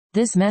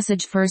This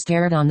message first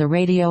aired on the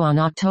radio on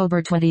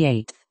October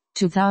 28,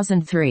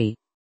 2003.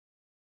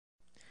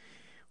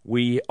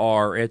 We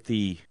are at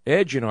the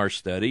edge in our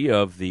study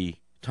of the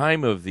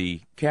time of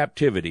the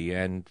captivity,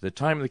 and the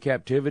time of the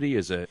captivity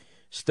is a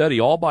study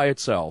all by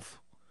itself.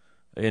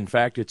 In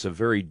fact, it's a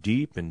very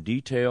deep and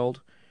detailed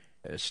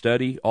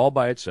study all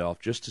by itself,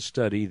 just to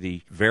study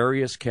the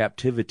various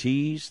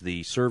captivities,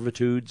 the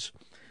servitudes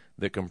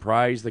that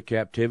comprise the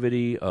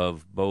captivity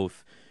of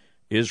both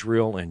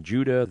Israel and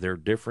Judah, their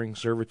differing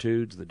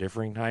servitudes, the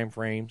differing time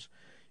frames.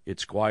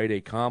 It's quite a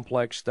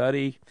complex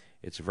study.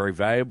 It's a very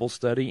valuable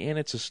study, and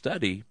it's a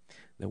study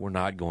that we're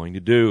not going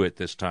to do at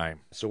this time.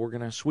 So we're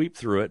going to sweep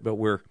through it, but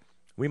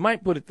we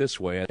might put it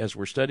this way, as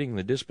we're studying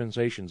the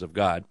dispensations of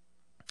God,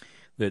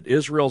 that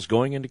Israel's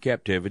going into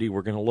captivity.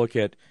 We're going to look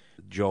at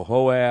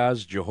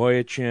Jehoahaz,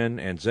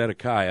 Jehoiachin, and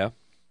Zedekiah,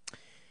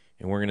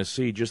 and we're going to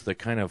see just the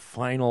kind of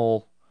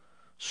final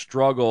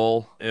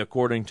struggle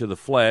according to the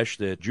flesh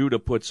that Judah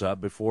puts up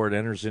before it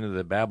enters into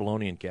the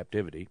Babylonian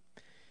captivity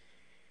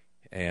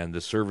and the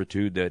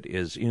servitude that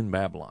is in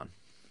Babylon.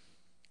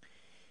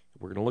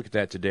 We're going to look at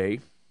that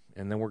today,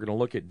 and then we're going to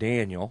look at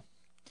Daniel.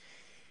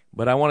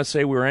 But I want to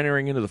say we're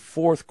entering into the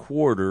fourth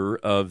quarter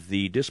of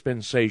the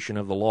dispensation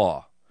of the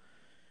law.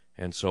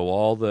 And so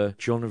all the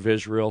children of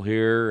Israel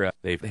here,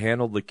 they've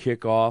handled the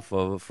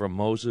kickoff from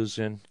Moses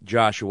and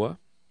Joshua.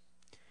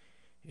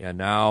 And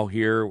now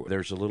here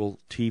there's a little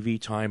TV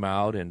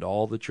timeout, and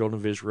all the children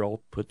of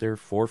Israel put their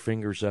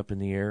forefingers up in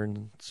the air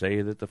and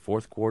say that the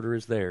fourth quarter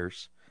is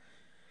theirs.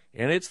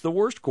 And it's the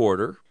worst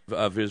quarter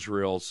of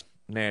Israel's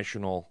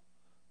national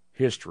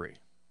history.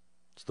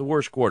 It's the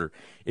worst quarter.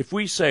 If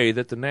we say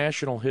that the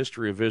national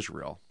history of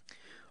Israel,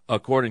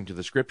 according to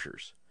the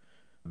Scriptures,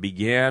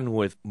 began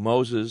with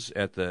Moses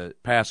at the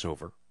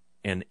Passover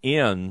and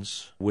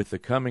ends with the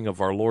coming of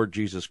our Lord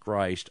Jesus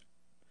Christ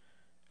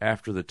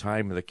after the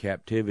time of the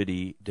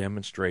captivity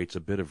demonstrates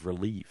a bit of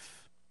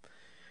relief,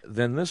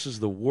 then this is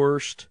the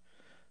worst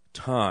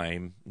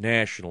time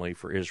nationally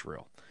for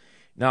Israel.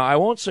 Now, I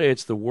won't say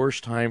it's the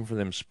worst time for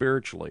them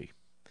spiritually,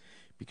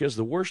 because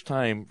the worst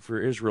time for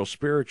Israel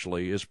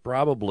spiritually is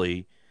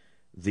probably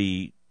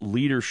the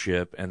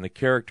leadership and the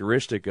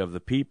characteristic of the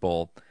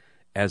people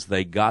as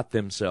they got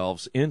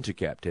themselves into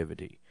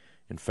captivity.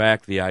 In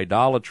fact, the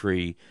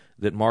idolatry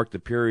that marked the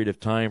period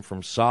of time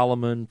from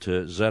Solomon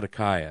to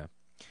Zedekiah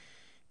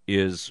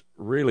is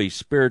really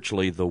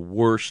spiritually the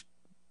worst,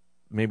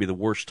 maybe the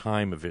worst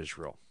time of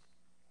Israel,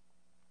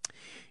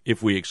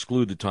 if we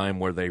exclude the time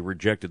where they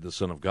rejected the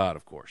Son of God,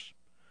 of course.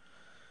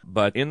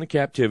 But in the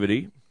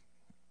captivity,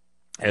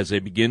 as they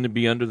begin to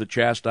be under the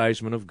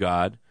chastisement of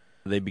God,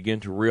 they begin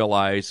to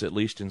realize, at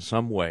least in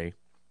some way,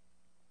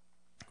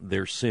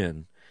 their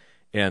sin.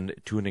 And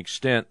to an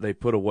extent, they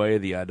put away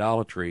the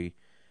idolatry.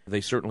 They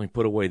certainly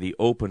put away the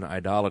open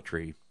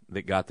idolatry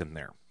that got them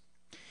there.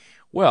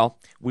 Well,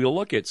 we'll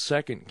look at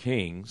 2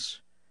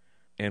 Kings,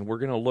 and we're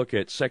going to look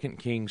at 2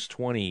 Kings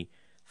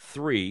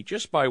 23,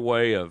 just by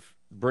way of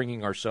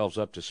bringing ourselves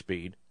up to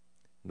speed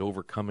and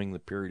overcoming the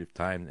period of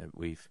time that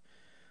we've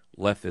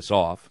left this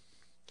off.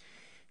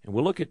 And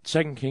we'll look at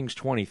 2 Kings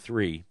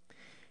 23,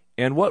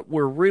 and what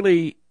we're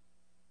really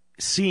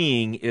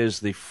seeing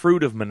is the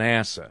fruit of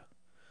Manasseh.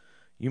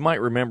 You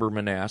might remember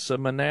Manasseh.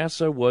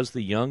 Manasseh was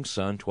the young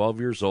son, 12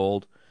 years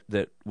old,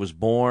 that was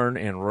born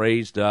and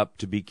raised up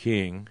to be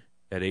king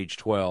at age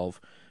 12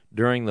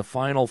 during the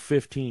final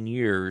 15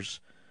 years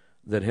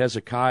that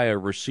Hezekiah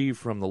received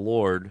from the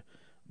Lord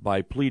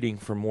by pleading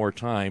for more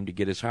time to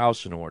get his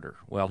house in order.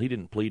 Well, he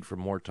didn't plead for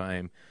more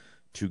time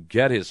to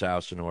get his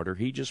house in order.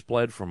 He just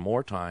pled for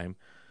more time.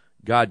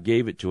 God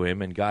gave it to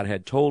him, and God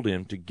had told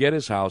him to get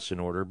his house in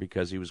order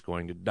because he was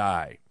going to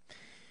die.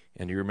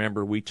 And you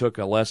remember we took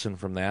a lesson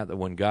from that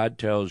when God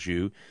tells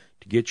you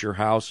to get your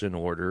house in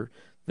order,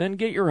 then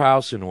get your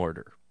house in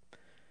order.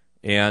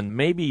 And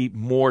maybe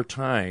more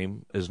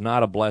time is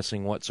not a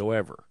blessing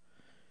whatsoever.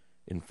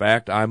 In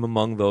fact, I'm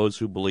among those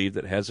who believe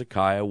that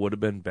Hezekiah would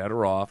have been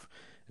better off,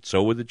 and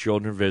so would the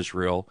children of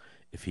Israel,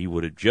 if he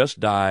would have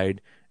just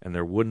died and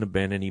there wouldn't have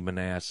been any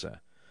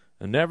Manasseh.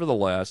 And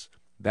nevertheless,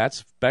 that's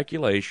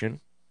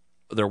speculation.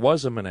 There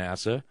was a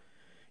Manasseh,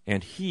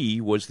 and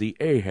he was the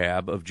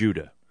Ahab of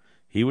Judah.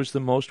 He was the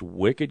most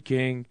wicked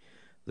king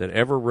that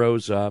ever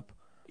rose up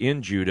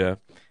in Judah.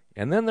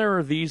 And then there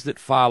are these that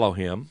follow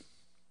him: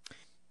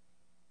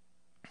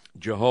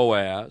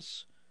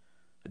 Jehoahaz,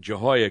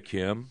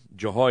 Jehoiakim,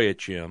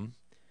 Jehoiachim,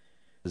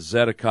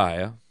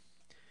 Zedekiah,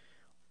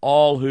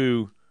 all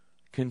who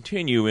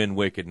continue in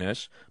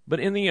wickedness. But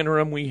in the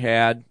interim we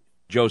had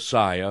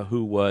Josiah,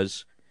 who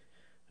was,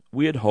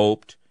 we had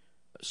hoped,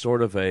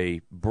 sort of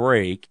a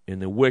break in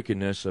the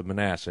wickedness of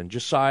Manasseh. And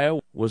Josiah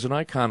was an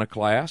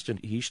iconoclast, and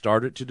he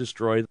started to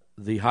destroy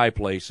the high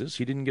places.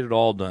 He didn't get it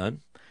all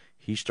done.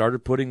 He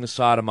started putting the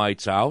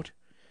Sodomites out.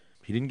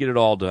 He didn't get it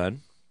all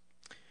done.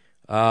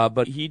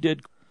 But he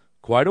did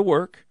quite a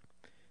work.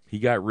 He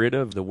got rid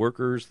of the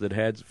workers that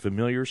had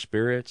familiar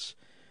spirits,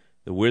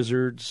 the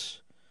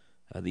wizards,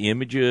 the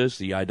images,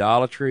 the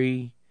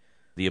idolatry,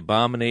 the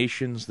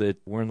abominations that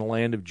were in the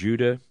land of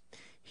Judah.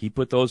 he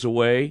put those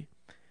away.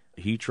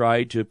 He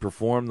tried to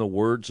perform the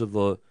words of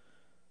the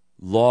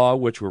law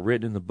which were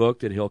written in the book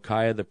that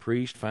Hilkiah the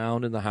priest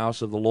found in the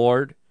house of the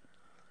Lord.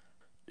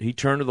 He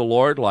turned to the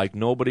Lord like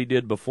nobody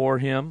did before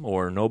him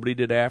or nobody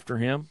did after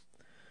him,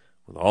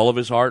 with all of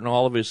his heart and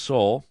all of his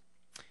soul.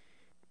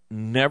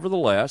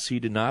 Nevertheless,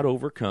 he did not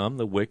overcome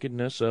the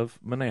wickedness of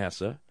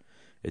Manasseh.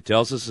 It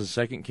tells us in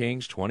 2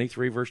 Kings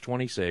 23, verse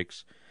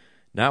 26,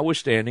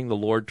 "Notwithstanding, the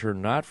Lord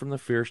turned not from the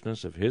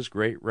fierceness of his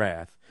great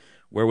wrath,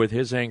 wherewith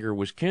his anger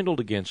was kindled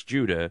against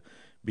Judah,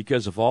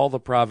 because of all the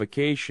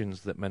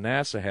provocations that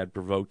Manasseh had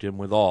provoked him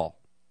withal."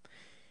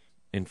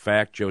 In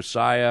fact,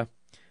 Josiah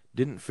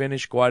didn't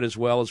finish quite as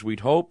well as we'd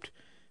hoped,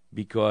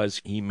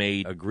 because he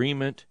made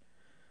agreement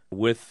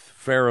with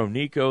Pharaoh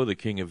Necho, the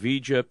king of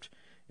Egypt,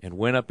 and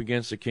went up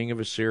against the king of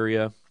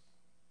Assyria,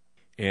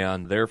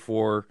 and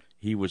therefore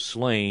he was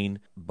slain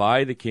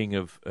by the king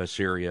of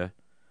Assyria.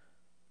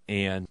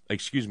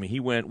 He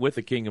went with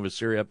the king of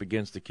Assyria up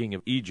against the king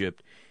of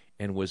Egypt,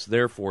 and was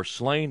therefore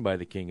slain by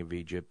the king of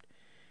Egypt.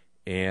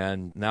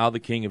 And now the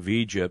king of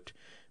Egypt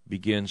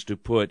begins to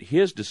put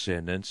his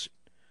descendants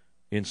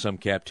in some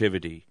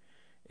captivity.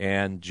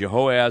 And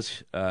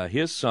Jehoaz,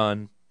 his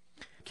son,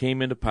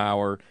 came into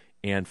power,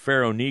 and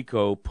Pharaoh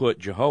Necho put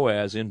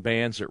Jehoaz in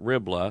bands at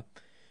Riblah,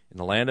 in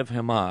the land of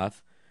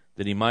Hamath,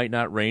 that he might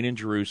not reign in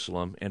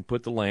Jerusalem, and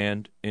put the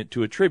land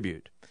into a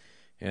tribute.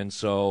 And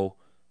so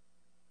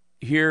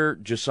here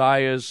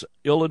Josiah's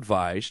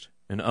ill-advised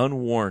and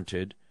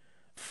unwarranted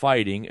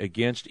fighting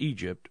against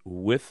Egypt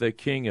with the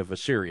king of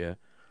Assyria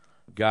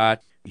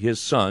got his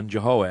son,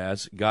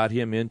 Jehoaz, got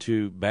him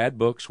into bad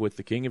books with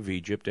the king of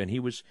Egypt, and he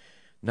was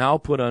now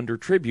put under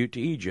tribute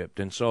to Egypt.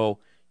 And so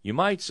you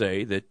might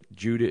say that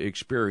Judah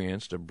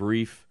experienced a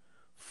brief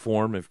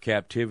form of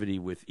captivity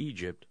with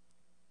Egypt,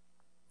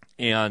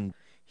 and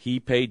he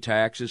paid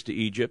taxes to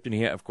Egypt,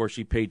 and of course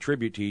he paid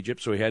tribute to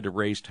Egypt, so he had to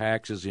raise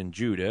taxes in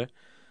Judah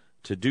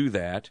to do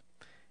that.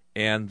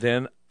 And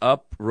then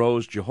up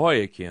rose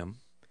Jehoiakim,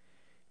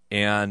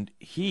 and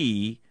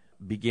he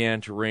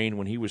began to reign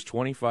when he was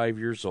 25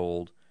 years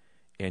old,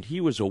 and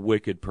he was a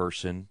wicked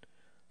person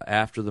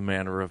after the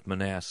manner of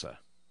Manasseh.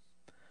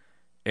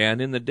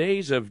 And in the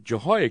days of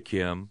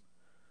Jehoiakim,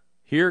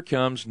 here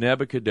comes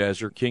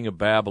Nebuchadnezzar, king of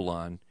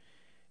Babylon,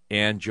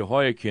 and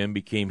Jehoiakim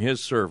became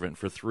his servant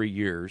for 3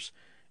 years,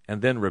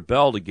 and then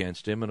rebelled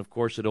against him, and of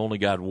course it only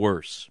got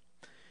worse.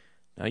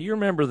 Now you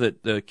remember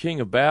that the king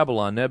of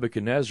Babylon,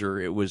 Nebuchadnezzar,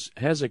 it was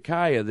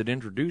Hezekiah that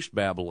introduced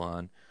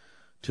Babylon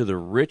to the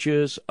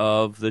riches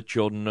of the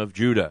children of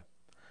Judah.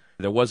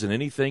 There wasn't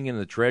anything in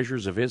the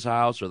treasures of his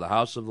house or the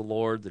house of the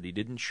Lord that he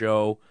didn't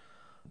show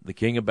the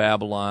king of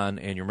Babylon.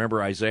 And you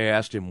remember Isaiah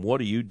asked him,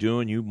 "What are you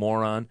doing, you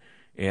moron?"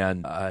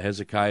 And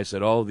Hezekiah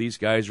said, "Oh, these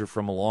guys are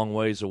from a long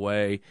ways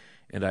away."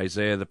 And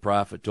Isaiah the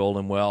prophet told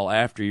him, "Well,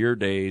 after your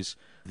days,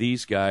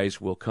 these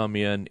guys will come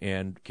in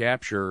and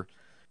capture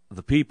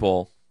the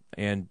people."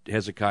 And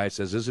Hezekiah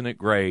says, "Isn't it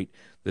great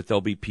that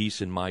there'll be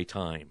peace in my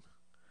time?"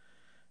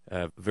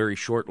 A very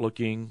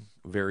short-looking,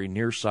 very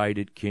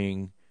nearsighted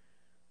king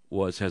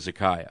was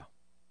Hezekiah.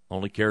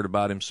 Only cared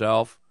about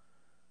himself,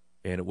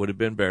 and it would have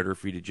been better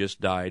if he'd have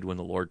just died when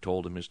the Lord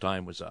told him his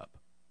time was up.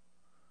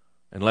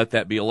 And let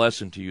that be a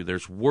lesson to you.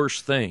 There's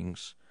worse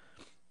things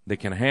that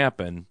can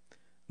happen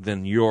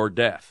than your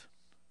death.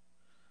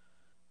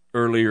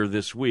 Earlier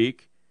this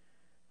week,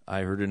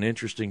 I heard an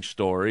interesting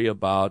story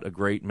about a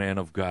great man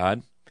of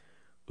God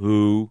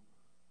who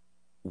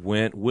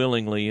went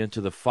willingly into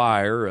the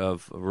fire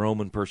of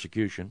Roman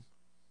persecution,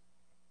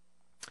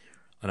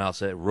 and I'll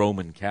say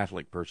Roman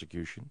Catholic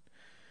persecution,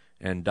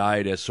 and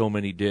died as so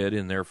many did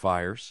in their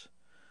fires.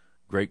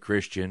 Great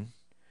Christian.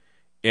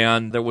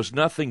 And there was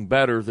nothing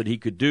better that he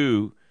could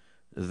do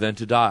than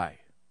to die.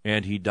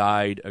 And he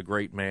died a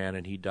great man,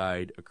 and he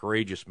died a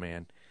courageous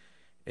man.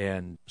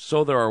 And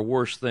so there are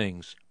worse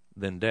things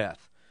than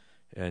death.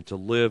 And to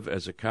live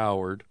as a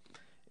coward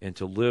and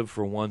to live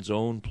for one's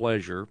own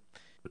pleasure,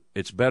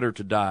 it's better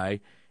to die,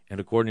 and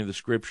according to the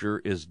Scripture,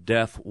 is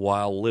death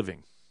while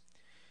living.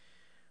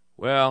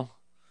 Well,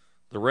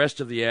 the rest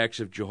of the acts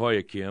of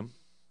Jehoiakim,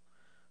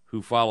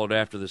 who followed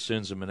after the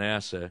sins of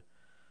Manasseh,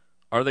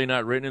 are they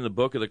not written in the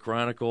book of the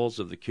Chronicles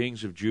of the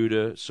kings of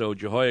Judah? So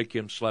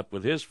Jehoiakim slept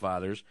with his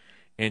fathers,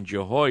 and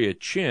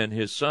Jehoiachin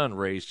his son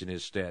raised in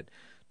his stead.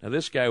 Now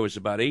this guy was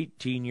about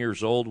 18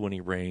 years old when he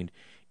reigned,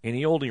 and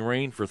he only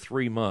reigned for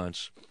 3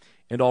 months.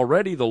 And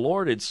already the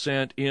Lord had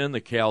sent in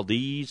the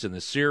Chaldees and the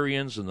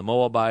Syrians and the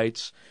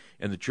Moabites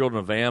and the children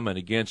of Ammon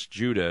against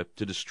Judah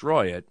to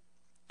destroy it,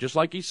 just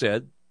like he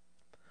said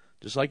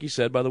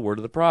by the word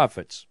of the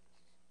prophets.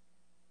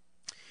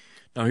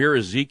 Now here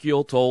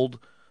Ezekiel told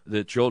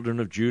the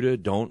children of Judah,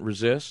 don't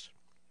resist.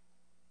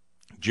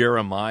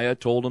 Jeremiah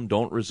told them,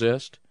 don't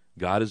resist.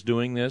 God is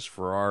doing this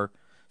for our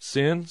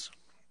sins.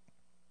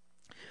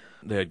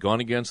 They had gone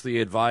against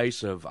the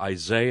advice of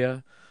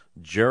Isaiah,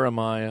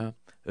 Jeremiah,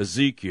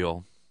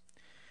 Ezekiel.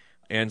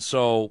 And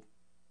so,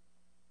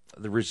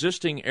 the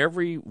resisting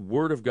every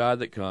word of God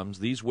that comes,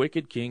 these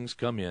wicked kings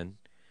come in,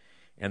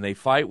 and they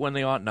fight when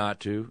they ought not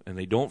to, and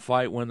they don't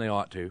fight when they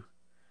ought to.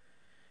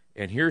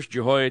 And here's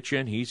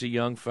Jehoiachin. He's a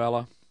young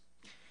fella.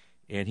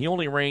 And he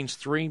only reigns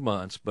 3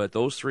 months, but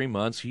those 3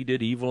 months he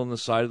did evil in the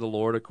sight of the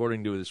Lord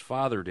according to his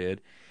father did.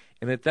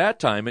 And at that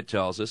time it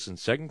tells us in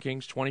 2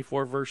 Kings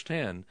 24, verse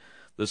 10,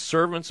 the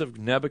servants of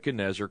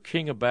Nebuchadnezzar,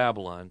 king of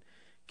Babylon,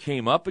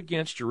 came up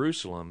against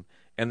Jerusalem,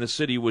 and the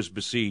city was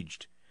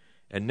besieged.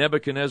 And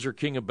Nebuchadnezzar,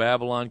 king of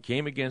Babylon,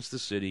 came against the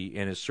city,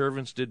 and his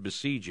servants did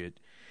besiege it.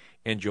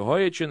 And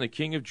Jehoiachin, the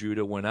king of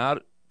Judah, went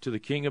out to the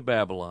king of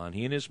Babylon,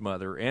 he and his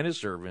mother, and his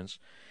servants,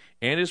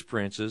 and his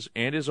princes,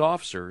 and his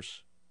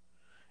officers.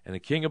 And the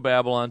king of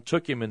Babylon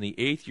took him in the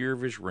 8th year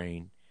of his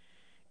reign.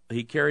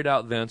 He carried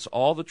out thence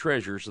all the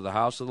treasures of the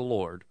house of the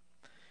Lord,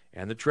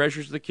 and the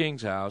treasures of the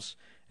king's house,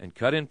 and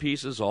cut in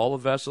pieces all the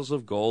vessels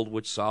of gold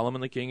which Solomon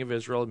the king of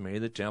Israel had made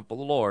in the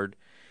temple of the Lord.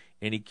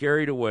 And he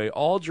carried away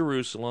all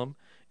Jerusalem,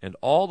 and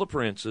all the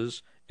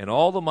princes, and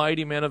all the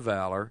mighty men of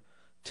valor,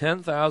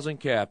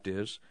 10,000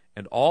 captives,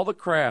 and all the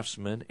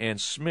craftsmen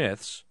and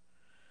smiths.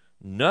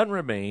 None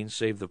remained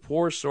save the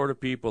poorest sort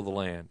of people of the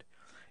land.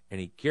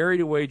 And he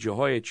carried away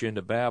Jehoiachin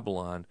to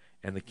Babylon,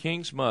 and the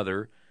king's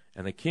mother,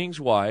 and the king's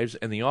wives,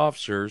 and the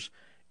officers,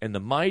 and the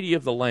mighty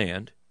of the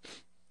land.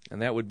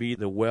 And that would be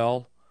the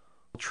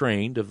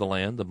well-trained of the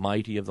land. The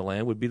mighty of the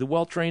land would be the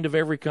well-trained of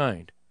every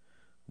kind.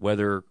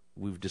 Whether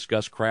we've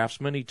discussed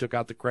craftsmen, he took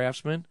out the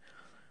craftsmen.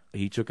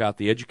 He took out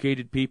the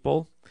educated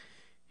people.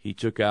 He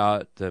took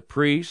out the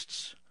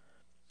priests.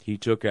 He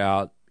took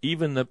out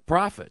even the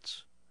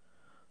prophets.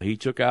 He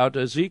took out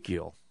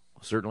Ezekiel.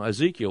 Certainly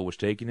Ezekiel was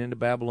taken into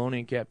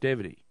Babylonian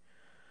captivity.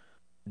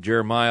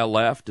 Jeremiah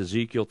left,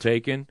 Ezekiel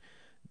taken.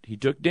 He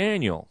took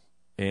Daniel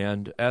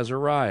and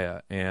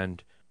Azariah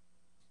and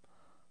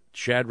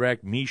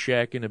Shadrach,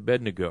 Meshach, and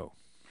Abednego.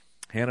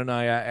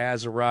 Hananiah,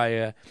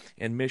 Azariah,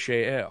 and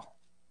Mishael.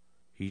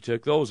 He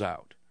took those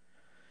out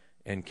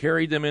and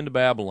carried them into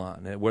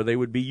Babylon, where they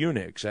would be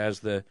eunuchs, as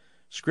the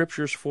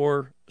scriptures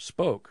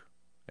spoke,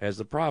 as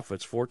the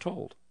prophets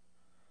foretold.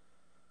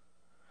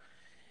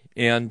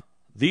 And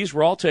these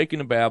were all taken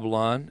to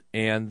Babylon,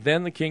 and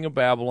then the king of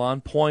Babylon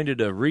appointed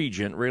a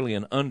regent, really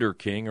an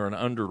under-king or an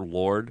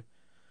under-lord,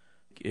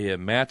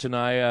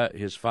 Mattaniah,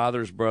 his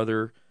father's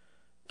brother,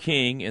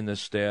 king in the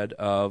stead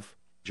of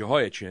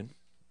Jehoiachin,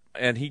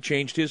 and he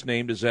changed his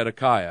name to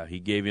Zedekiah. He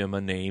gave him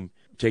a name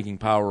taking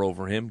power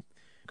over him,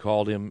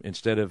 called him,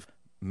 instead of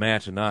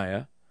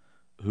Mattaniah,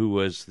 who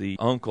was the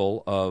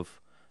uncle of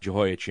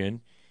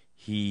Jehoiachin,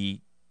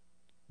 he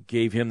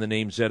gave him the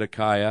name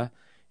Zedekiah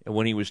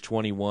when he was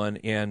 21,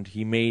 and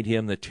he made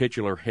him the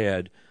titular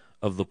head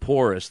of the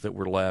poorest that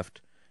were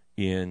left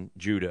in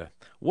Judah.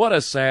 What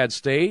a sad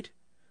state.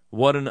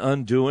 What an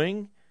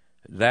undoing.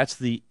 That's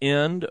the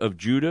end of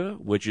Judah,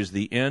 which is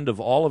the end of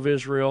all of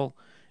Israel,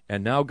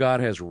 and now God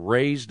has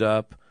raised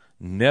up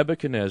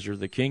Nebuchadnezzar,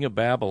 the king of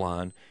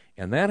Babylon,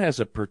 and that has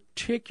a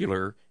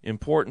particular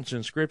importance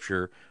in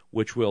Scripture,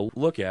 which we'll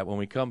look at when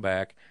we come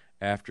back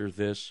after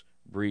this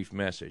brief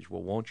message.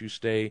 Well, won't you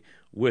stay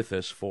with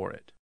us for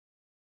it?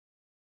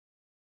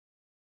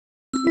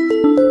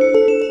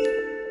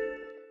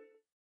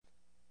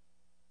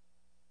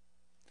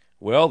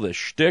 Well, the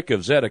shtick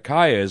of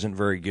Zedekiah isn't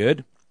very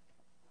good.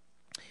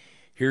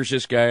 Here's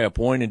this guy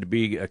appointed to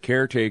be a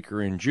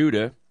caretaker in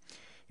Judah,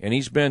 and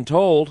he's been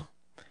told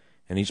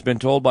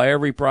by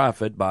every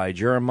prophet, by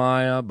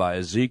Jeremiah, by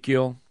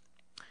Ezekiel.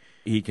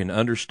 He can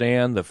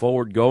understand the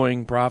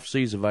forward-going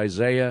prophecies of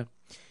Isaiah,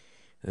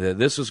 that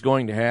this is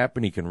going to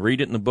happen. He can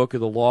read it in the book of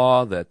the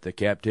law, that the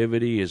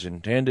captivity is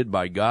intended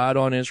by God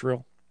on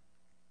Israel.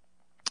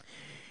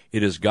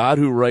 It is God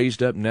who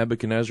raised up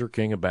Nebuchadnezzar,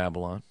 king of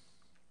Babylon.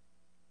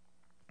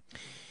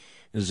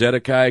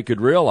 Zedekiah could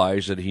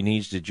realize that he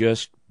needs to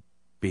just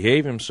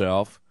behave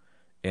himself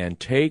and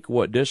take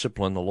what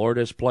discipline the Lord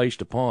has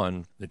placed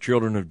upon the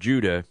children of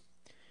Judah.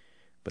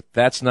 But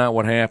that's not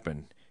what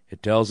happened.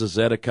 It tells us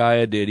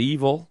Zedekiah did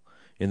evil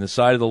in the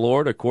sight of the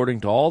Lord according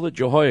to all that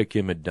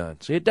Jehoiakim had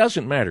done. See, it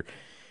doesn't matter.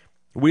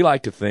 We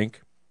like to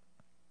think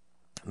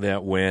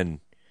that when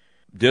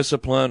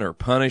discipline or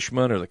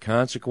punishment or the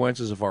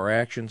consequences of our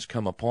actions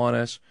come upon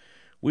us,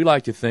 we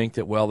like to think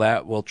that, well,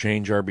 that will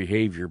change our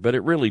behavior, but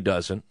it really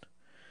doesn't.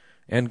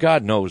 And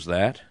God knows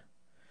that.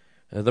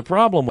 The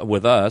problem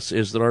with us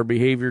is that our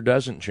behavior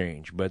doesn't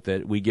change, but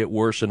that we get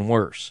worse and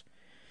worse.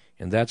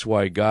 And that's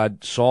why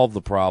God solved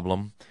the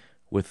problem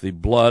with the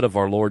blood of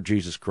our Lord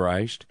Jesus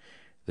Christ,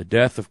 the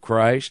death of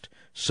Christ,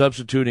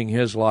 substituting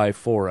his life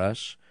for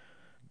us,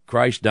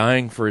 Christ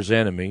dying for his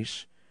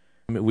enemies.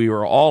 We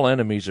were all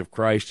enemies of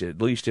Christ,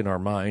 at least in our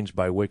minds,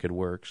 by wicked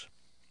works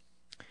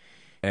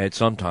at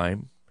some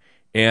time.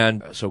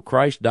 And so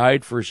Christ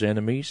died for his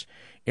enemies,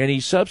 and he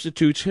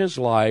substitutes his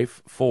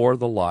life for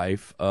the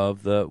life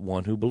of the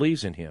one who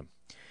believes in him.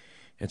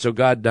 And so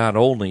God not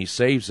only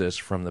saves us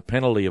from the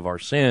penalty of our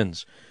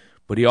sins,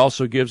 but he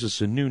also gives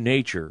us a new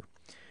nature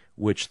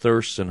which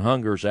thirsts and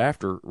hungers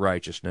after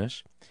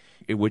righteousness,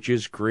 which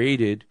is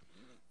created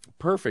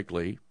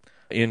perfectly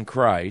in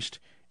Christ,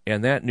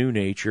 and that new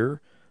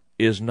nature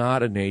is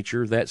not a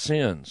nature that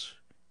sins.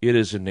 It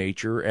is a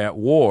nature at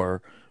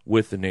war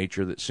with the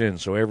nature that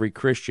sins. So every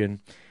Christian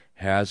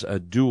has a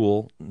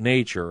dual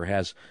nature,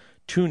 has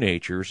two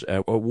natures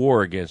at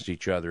war against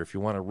each other. If you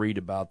want to read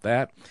about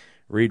that,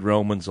 read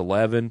Romans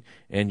 11,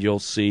 and you'll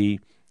see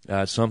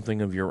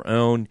something of your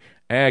own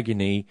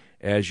agony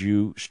as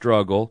you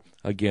struggle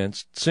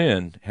against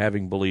sin,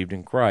 having believed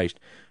in Christ.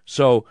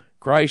 So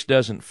Christ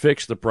doesn't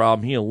fix the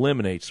problem, he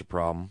eliminates the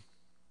problem.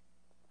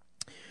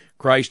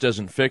 Christ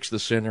doesn't fix the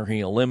sinner, he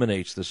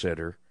eliminates the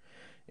sinner.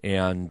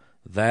 And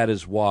that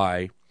is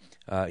why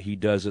he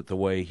does it the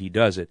way he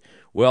does it.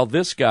 Well,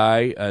 this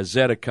guy,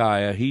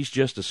 Zedekiah, he's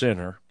just a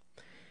sinner.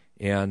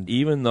 And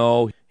even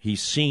though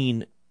he's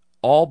seen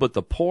all but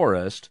the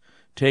poorest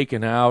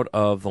taken out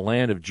of the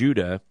land of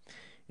Judah,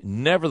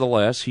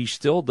 nevertheless, he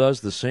still does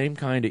the same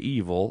kind of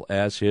evil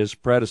as his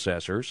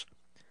predecessors.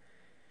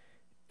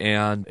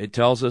 And it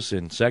tells us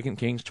in 2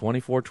 Kings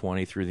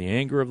 24:20, through the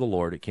anger of the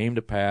Lord it came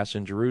to pass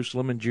in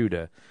Jerusalem and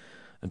Judah,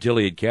 until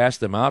he had cast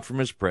them out from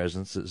his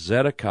presence, that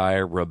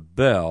Zedekiah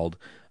rebelled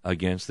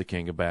against the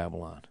king of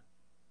Babylon.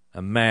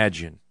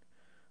 Imagine,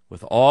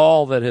 with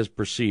all that has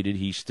preceded,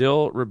 he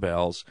still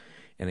rebels.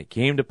 And it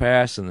came to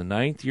pass in the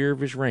 9th year of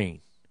his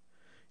reign,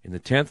 in the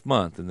 10th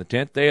month, in the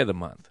 10th day of the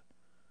month,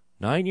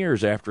 9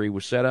 years after he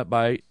was set up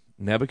by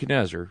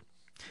Nebuchadnezzar,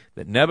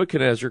 that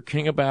Nebuchadnezzar,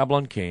 king of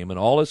Babylon, came, and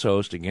all his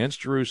host,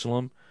 against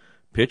Jerusalem,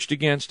 pitched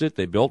against it.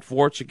 They built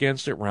forts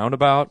against it round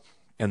about,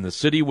 and the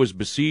city was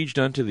besieged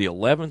unto the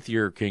 11th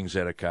year of King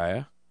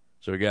Zedekiah.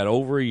 So he got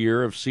over a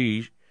year of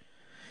siege,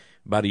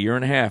 about a year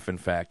and a half, in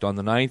fact. On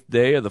the 9th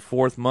day of the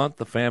 4th month,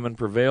 the famine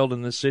prevailed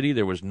in the city.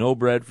 There was no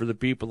bread for the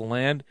people of the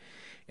land.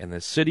 And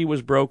the city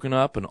was broken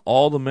up, and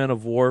all the men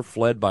of war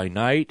fled by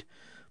night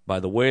by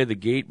the way of the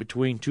gate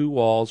between two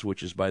walls,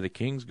 which is by the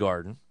king's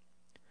garden.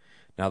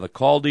 Now the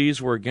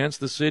Chaldees were against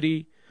the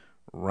city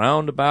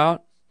round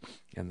about,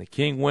 and the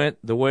king went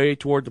the way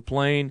toward the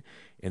plain,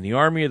 and the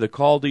army of the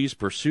Chaldees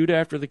pursued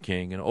after the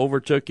king, and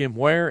overtook him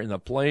where? In the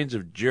plains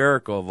of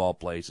Jericho, of all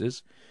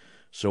places.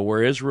 So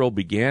where Israel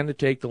began to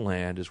take the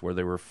land is where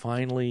they were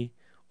finally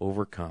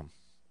overcome.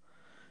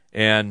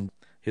 And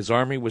his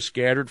army was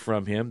scattered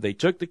from him. They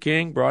took the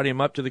king, brought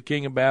him up to the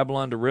king of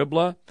Babylon to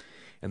Riblah,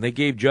 and they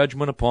gave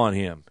judgment upon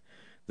him.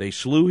 They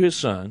slew his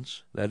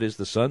sons, that is,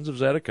 the sons of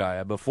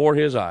Zedekiah, before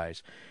his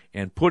eyes,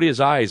 and put his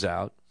eyes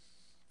out.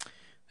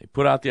 They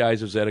put out the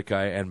eyes of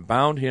Zedekiah, and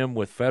bound him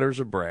with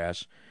fetters of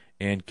brass,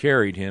 and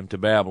carried him to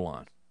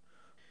Babylon.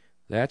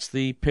 That's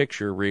the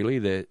picture, really,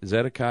 that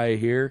Zedekiah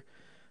here,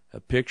 a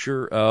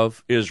picture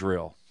of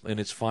Israel in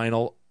its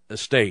final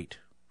estate.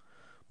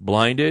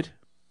 Blinded,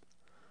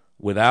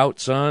 without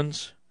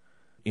sons,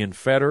 in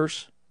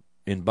fetters,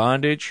 in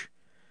bondage,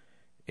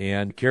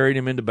 and carried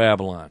him into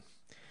Babylon.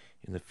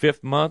 In the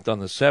 5th month, on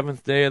the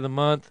 7th day of the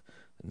month,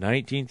 the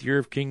 19th year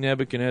of King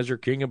Nebuchadnezzar,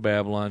 king of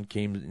Babylon,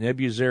 came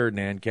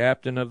Nebuzaradan,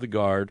 captain of the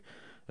guard,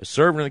 a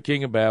servant of the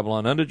king of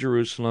Babylon, unto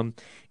Jerusalem,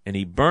 and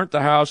he burnt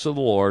the house of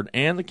the Lord,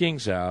 and the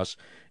king's house,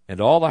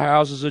 and all the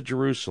houses of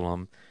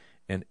Jerusalem,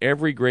 and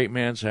every great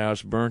man's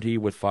house burnt he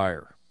with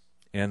fire.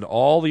 And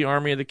all the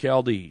army of the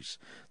Chaldees,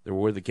 that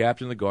were with the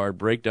captain of the guard,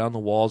 brake down the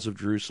walls of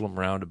Jerusalem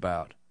round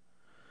about.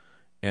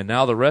 And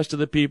now the rest of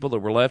the people that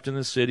were left in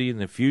the city,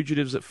 and the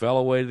fugitives that fell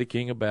away to the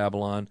king of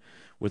Babylon,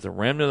 with the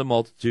remnant of the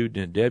multitude,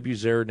 and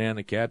Nebuzaradan,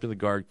 the captain of the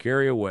guard,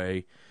 carry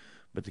away.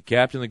 But the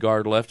captain of the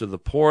guard left of the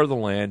poor of the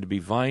land to be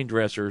vine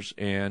dressers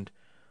and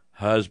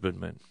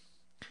husbandmen.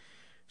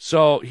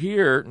 So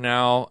here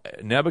now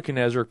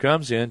Nebuchadnezzar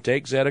comes in,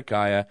 takes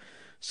Zedekiah,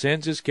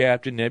 sends his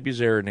captain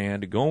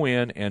Nebuzaradan to go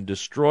in and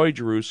destroy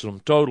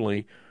Jerusalem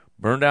totally,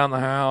 burn down the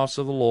house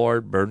of the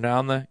Lord, burn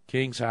down the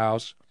king's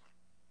house,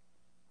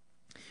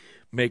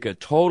 make a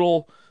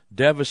total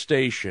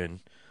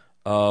devastation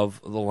of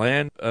the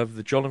land of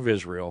the children of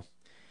Israel,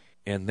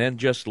 and then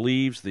just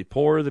leaves the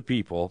poor of the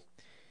people.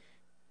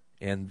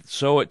 And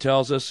so it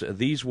tells us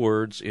these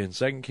words in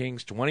 2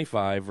 Kings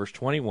 25, verse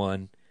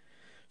 21,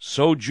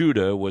 so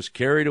Judah was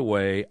carried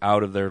away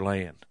out of their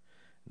land.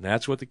 And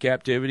that's what the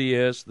captivity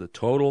is, the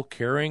total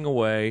carrying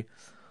away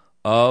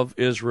of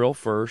Israel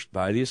first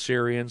by the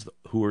Assyrians,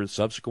 who were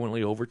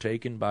subsequently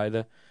overtaken by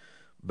the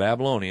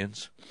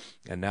Babylonians,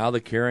 and now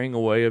the carrying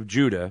away of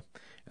Judah,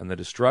 and the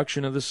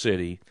destruction of the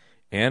city,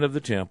 and of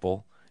the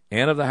temple,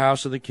 and of the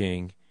house of the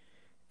king,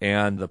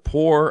 and the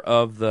poor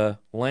of the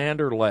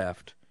land are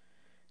left.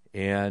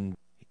 And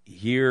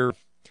here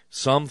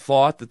some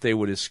thought that they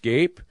would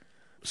escape,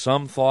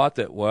 some thought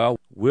that, well,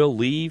 we'll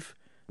leave,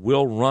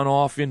 we'll run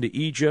off into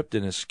Egypt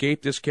and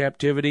escape this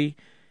captivity,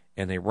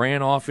 and they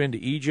ran off into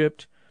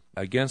Egypt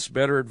against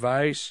better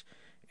advice,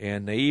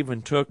 and they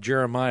even took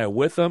Jeremiah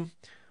with them,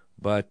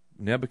 but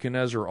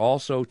Nebuchadnezzar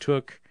also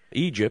took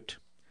Egypt.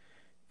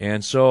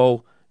 And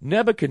so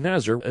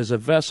Nebuchadnezzar is a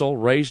vessel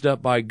raised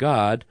up by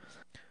God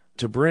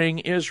to bring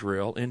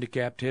Israel into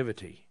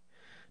captivity.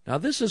 Now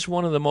this is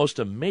one of the most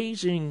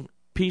amazing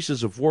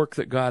pieces of work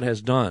that God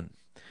has done,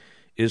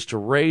 is to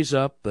raise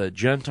up the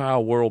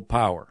Gentile world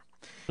power.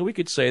 We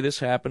could say this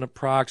happened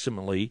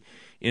approximately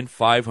in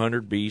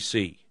 500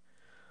 BC,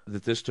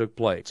 that this took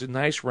place. It's a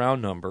nice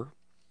round number.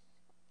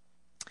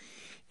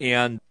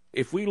 And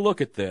if we look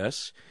at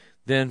this,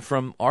 then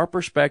from our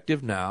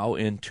perspective now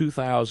in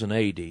 2000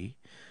 AD,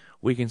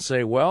 we can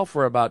say, well,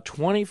 for about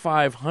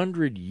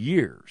 2,500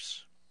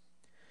 years,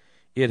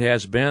 it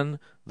has been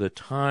the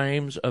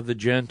times of the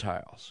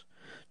Gentiles.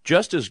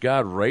 Just as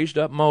God raised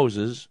up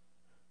Moses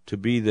to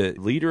be the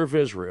leader of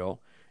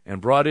Israel and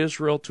brought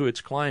Israel to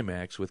its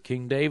climax with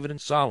King David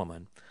and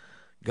Solomon,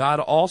 God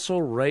also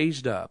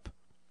raised up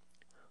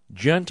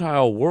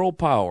Gentile world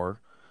power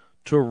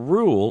to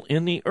rule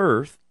in the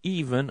earth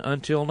even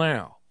until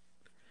now.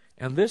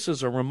 And this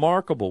is a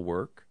remarkable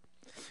work.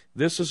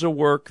 This is a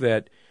work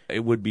that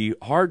it would be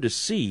hard to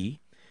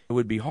see. It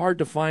would be hard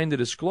to find the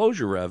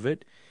disclosure of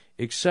it,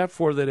 except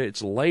for that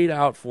it's laid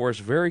out for us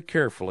very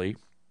carefully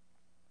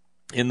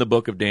in the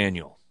book of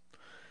Daniel.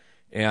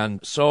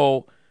 And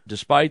so,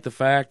 despite the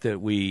fact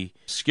that we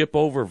skip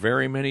over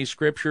very many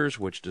scriptures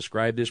which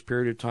describe this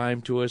period of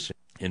time to us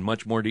in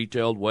much more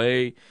detailed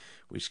way,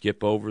 we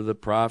skip over the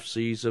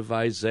prophecies of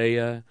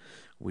Isaiah,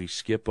 we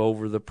skip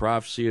over the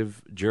prophecy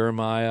of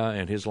Jeremiah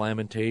and his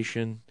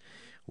lamentation,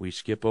 we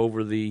skip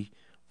over the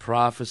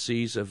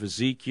prophecies of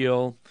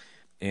Ezekiel,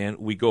 and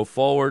we go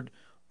forward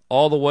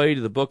all the way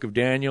to the book of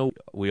Daniel.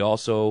 We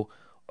also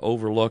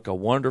overlook a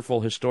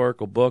wonderful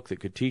historical book that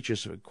could teach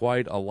us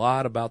quite a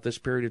lot about this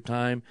period of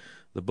time,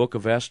 the book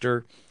of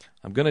Esther.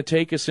 I'm going to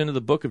take us into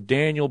the book of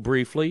Daniel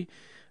briefly,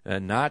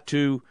 not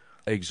to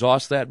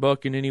exhaust that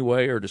book in any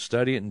way or to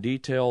study it in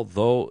detail,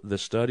 though the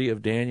study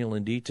of Daniel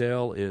in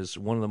detail is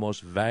one of the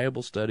most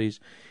valuable studies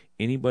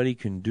anybody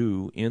can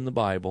do in the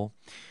Bible.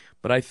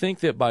 But I think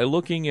that by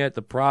looking at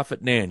the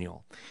prophet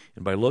Daniel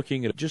and by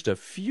looking at just a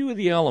few of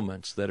the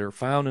elements that are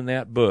found in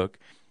that book,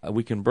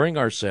 we can bring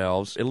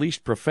ourselves, at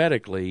least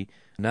prophetically,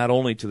 not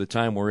only to the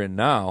time we're in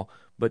now,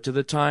 but to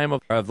the time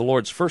of the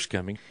Lord's first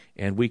coming,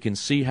 and we can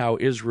see how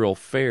Israel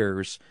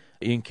fares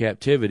in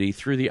captivity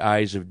through the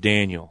eyes of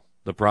Daniel,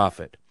 the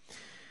prophet.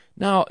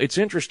 Now, it's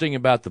interesting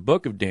about the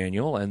book of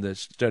Daniel and the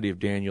study of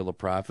Daniel the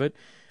prophet,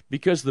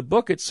 because the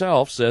book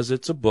itself says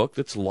it's a book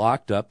that's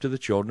locked up to the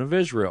children of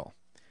Israel.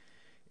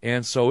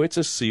 And so it's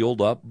a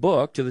sealed-up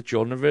book to the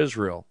children of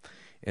Israel.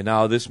 And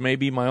now this may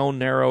be my own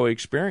narrow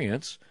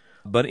experience,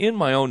 but in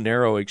my own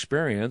narrow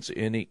experience,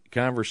 in the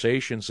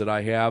conversations that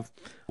I have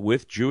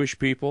with Jewish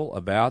people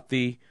about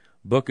the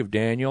book of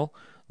Daniel,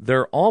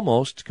 they're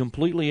almost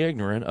completely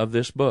ignorant of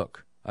this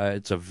book.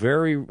 It's a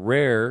very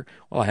rare,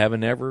 I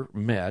haven't ever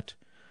met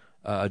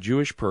a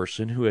Jewish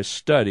person who has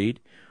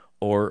studied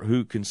or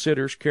who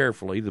considers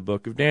carefully the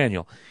book of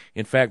Daniel.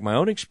 In fact, my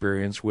own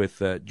experience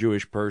with a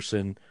Jewish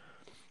person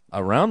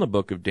around the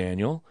book of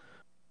Daniel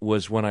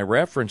was when I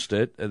referenced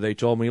it, they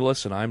told me,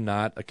 listen, I'm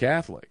not a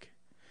Catholic.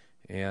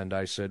 And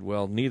I said,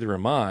 well, neither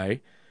am I,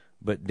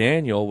 but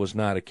Daniel was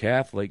not a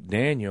Catholic.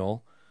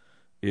 Daniel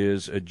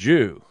is a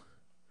Jew.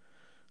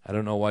 I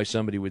don't know why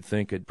somebody would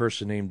think a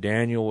person named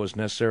Daniel was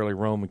necessarily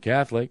Roman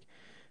Catholic,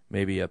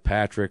 maybe a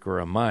Patrick or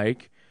a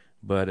Mike,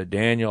 but a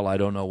Daniel, I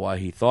don't know why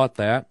he thought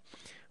that.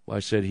 Well,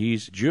 I said,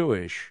 he's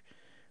Jewish.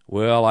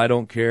 Well, I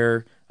don't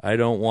care. I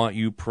don't want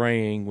you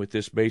praying with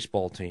this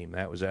baseball team.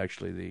 That was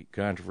actually the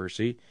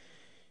controversy.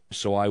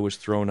 So I was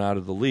thrown out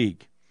of the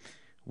league.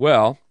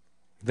 Well,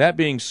 that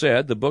being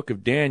said, the book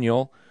of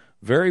Daniel,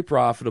 very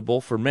profitable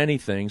for many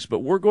things, but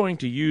we're going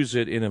to use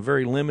it in a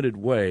very limited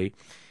way,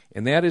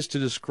 and that is to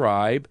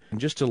describe and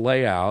just to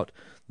lay out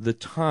the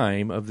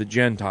time of the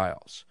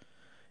Gentiles.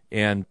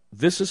 And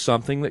this is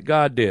something that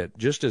God did.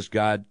 Just as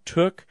God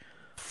took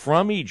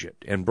from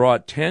Egypt and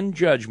brought 10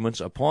 judgments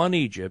upon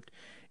Egypt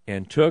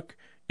and took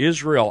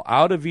Israel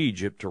out of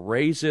Egypt to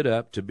raise it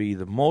up to be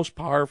the most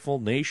powerful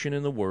nation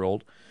in the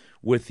world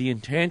with the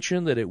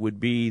intention that it would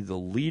be the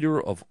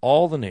leader of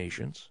all the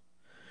nations,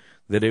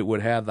 that it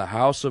would have the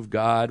house of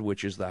God,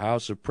 which is the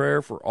house of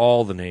prayer for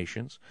all the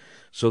nations,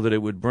 so that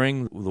it would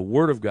bring the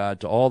word of God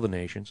to all the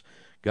nations.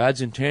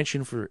 God's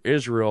intention for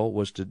Israel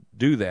was to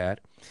do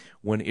that.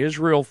 When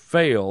Israel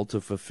failed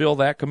to fulfill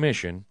that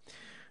commission,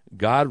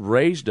 God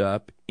raised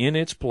up in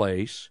its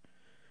place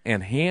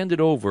and handed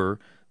over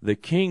the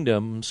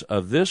kingdoms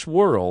of this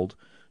world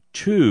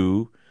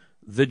to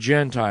the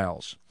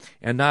Gentiles.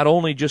 And not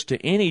only just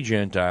to any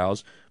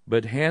Gentiles,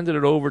 but handed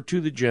it over to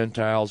the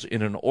Gentiles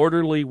in an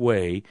orderly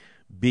way,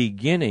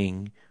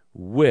 beginning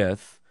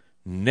with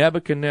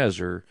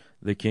Nebuchadnezzar,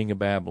 the king of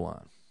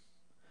Babylon.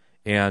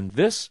 And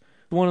this is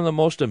one of the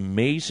most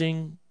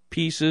amazing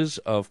pieces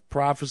of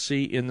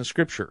prophecy in the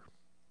Scripture.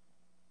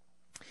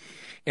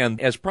 And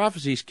as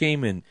prophecies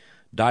came in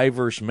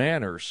diverse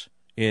manners,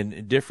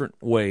 in different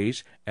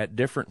ways, at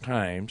different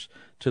times,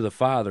 to the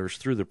fathers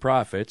through the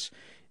prophets,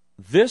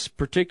 this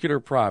particular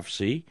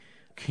prophecy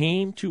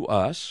came to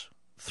us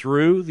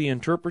through the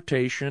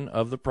interpretation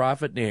of the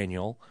prophet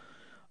Daniel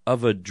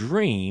of a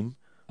dream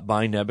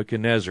by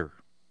Nebuchadnezzar.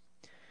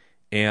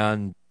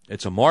 And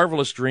it's a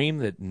marvelous dream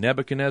that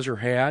Nebuchadnezzar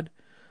had,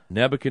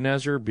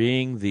 Nebuchadnezzar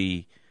being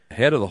the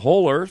head of the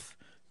whole earth,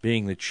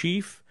 being the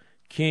chief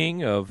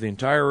king of the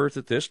entire earth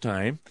at this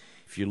time.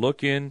 If you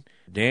look in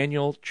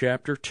Daniel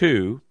chapter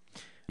 2,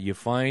 you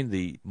find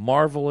the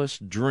marvelous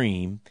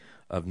dream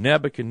of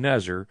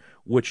Nebuchadnezzar,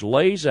 which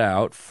lays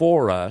out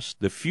for us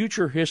the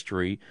future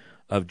history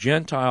of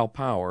Gentile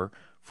power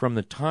from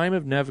the time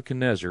of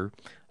Nebuchadnezzar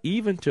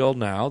even till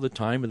now, the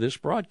time of this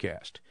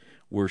broadcast.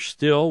 We're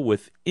still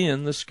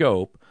within the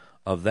scope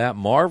of that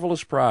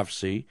marvelous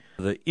prophecy,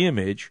 the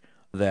image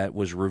that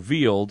was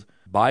revealed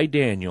by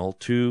Daniel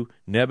to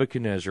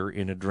Nebuchadnezzar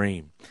in a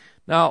dream.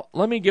 Now,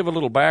 let me give a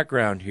little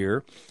background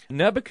here.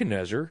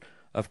 Nebuchadnezzar,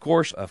 of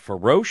course, a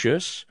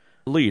ferocious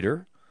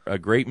leader, a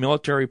great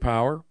military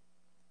power,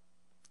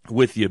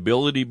 with the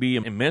ability to be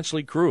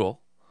immensely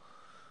cruel.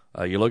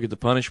 You look at the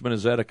punishment of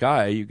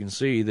Zedekiah, you can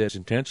see that it's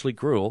intensely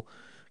cruel.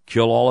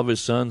 Kill all of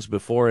his sons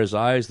before his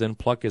eyes, then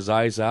pluck his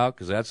eyes out,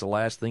 because that's the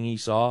last thing he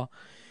saw,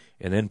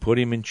 and then put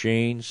him in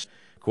chains.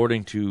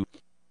 According to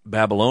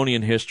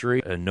Babylonian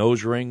history, a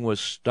nose ring was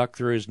stuck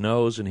through his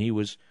nose, and he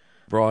was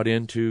brought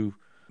into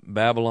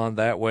Babylon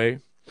that way.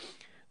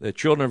 The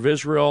children of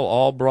Israel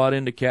all brought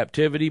into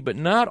captivity, but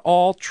not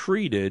all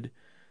treated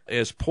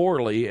as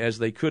poorly as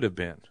they could have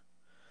been.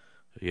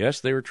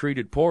 Yes, they were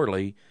treated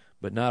poorly,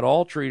 but not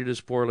all treated as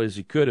poorly as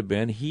he could have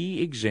been.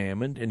 He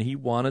examined, and he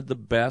wanted the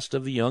best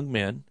of the young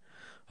men,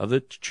 of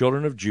the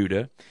children of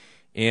Judah,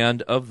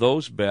 and of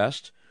those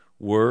best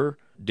were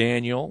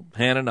Daniel,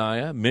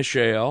 Hananiah,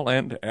 Mishael,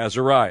 and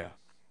Azariah.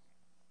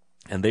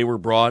 And they were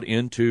brought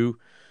into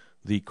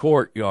the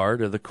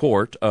courtyard, or the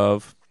court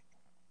of,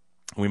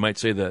 we might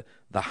say, the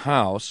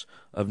house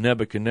of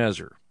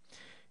Nebuchadnezzar.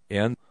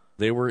 And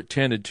they were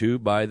attended to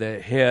by the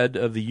head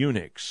of the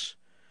eunuchs.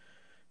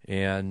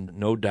 And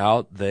no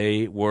doubt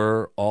they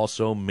were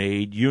also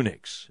made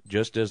eunuchs,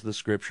 just as the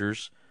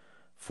Scriptures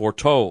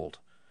foretold.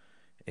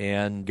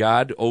 And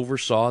God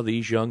oversaw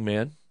these young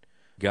men.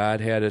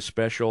 God had a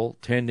special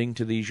tending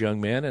to these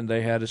young men, and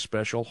they had a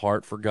special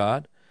heart for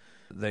God.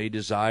 They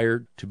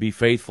desired to be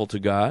faithful to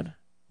God,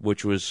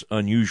 which was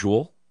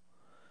unusual.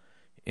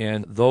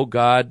 And though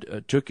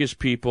God took his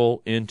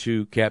people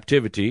into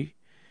captivity,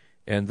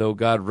 and though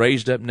God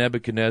raised up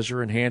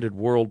Nebuchadnezzar and handed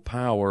world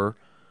power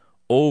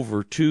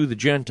over to the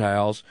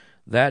Gentiles,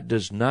 that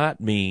does not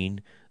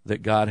mean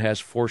that God has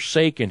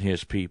forsaken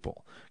his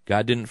people.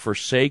 God didn't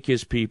forsake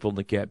his people in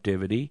the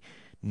captivity.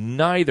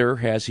 Neither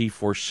has he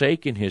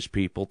forsaken his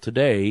people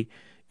today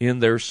in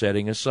their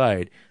setting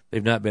aside.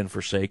 They've not been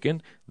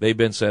forsaken. They've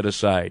been set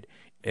aside.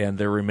 And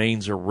there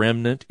remains a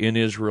remnant in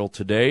Israel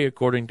today,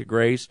 according to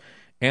grace,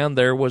 and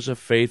there was a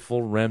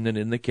faithful remnant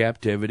in the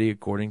captivity,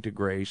 according to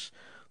grace,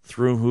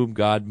 through whom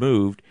God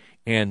moved,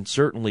 and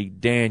certainly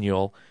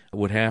Daniel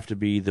would have to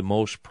be the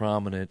most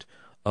prominent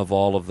of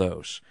all of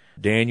those.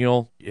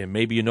 Daniel, and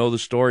maybe you know the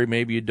story,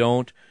 maybe you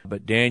don't,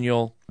 but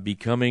Daniel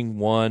becoming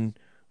one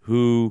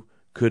who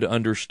could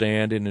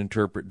understand and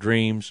interpret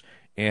dreams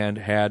and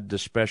had the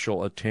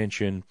special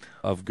attention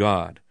of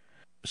God.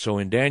 So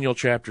in Daniel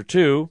chapter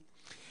 2,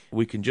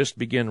 we can just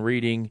begin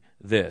reading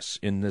this.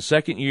 In the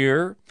second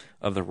year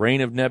of the reign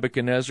of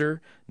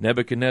Nebuchadnezzar,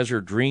 Nebuchadnezzar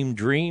dreamed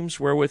dreams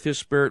wherewith his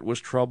spirit was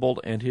troubled,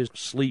 and his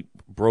sleep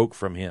broke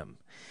from him.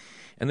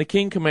 And the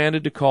king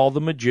commanded to call the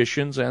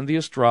magicians and the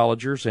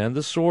astrologers and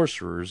the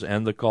sorcerers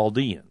and the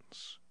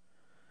Chaldeans,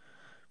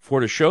 for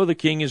to show the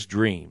king his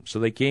dream. So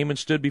they came and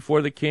stood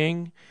before the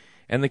king,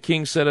 and the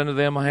king said unto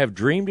them, I have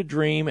dreamed a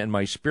dream, and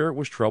my spirit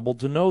was troubled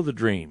to know the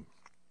dream.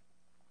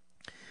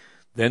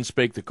 Then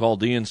spake the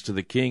Chaldeans to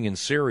the king in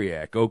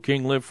Syriac, O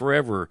king, live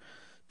forever.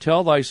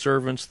 Tell thy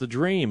servants the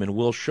dream, and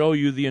we'll show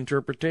you the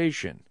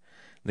interpretation.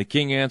 And the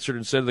king answered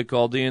and said to the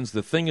Chaldeans,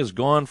 The thing is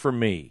gone from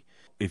me.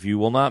 If you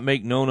will not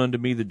make known unto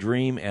me the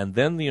dream, and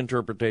then the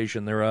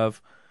interpretation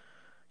thereof,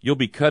 you'll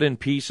be cut in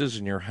pieces,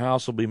 and your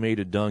house will be made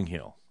a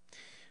dunghill.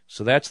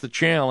 So that's the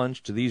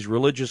challenge to these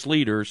religious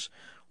leaders.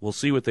 We'll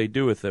see what they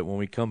do with it when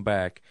we come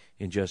back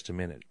in just a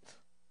minute.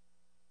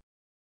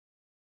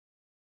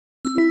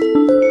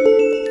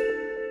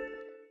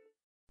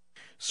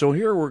 So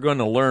here we're going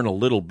to learn a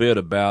little bit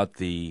about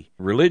the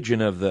religion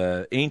of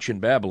the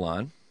ancient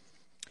Babylon.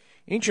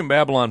 Ancient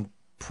Babylon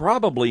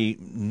probably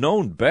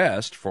known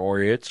best for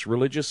its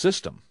religious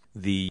system.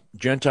 The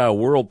Gentile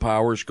world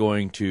power is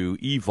going to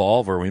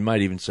evolve, or we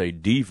might even say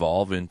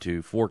devolve,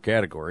 into four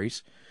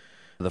categories.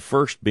 The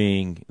first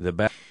being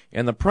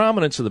and the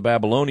prominence of the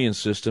Babylonian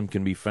system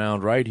can be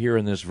found right here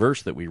in this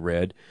verse that we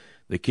read.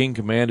 The king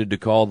commanded to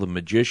call the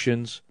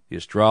magicians, the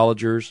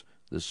astrologers,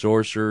 the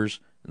sorcerers,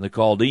 and the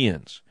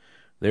Chaldeans.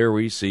 There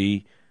we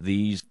see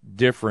these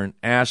different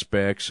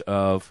aspects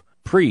of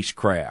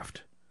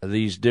priestcraft,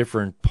 these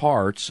different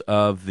parts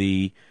of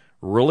the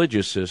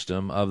religious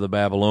system of the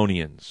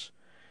Babylonians.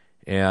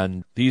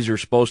 And these are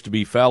supposed to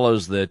be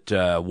fellows that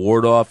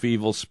ward off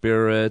evil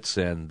spirits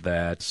and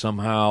that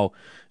somehow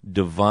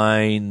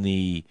divine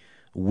the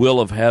will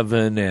of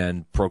heaven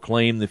and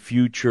proclaim the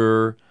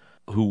future,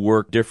 who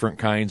work different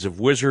kinds of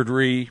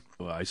wizardry,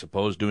 I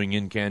suppose doing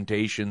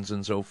incantations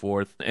and so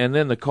forth. And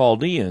then the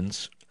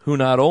Chaldeans, who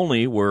not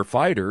only were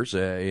fighters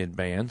in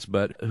bands,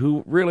 but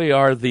who really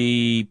are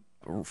the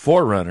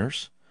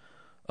forerunners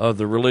of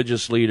the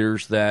religious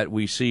leaders that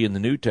we see in the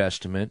New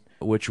Testament,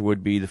 which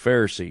would be the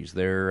Pharisees.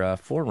 They're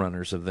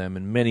forerunners of them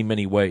in many,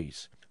 many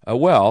ways.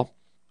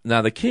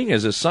 Now the king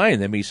has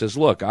assigned them. He says,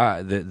 look,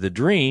 the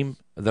dream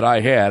that I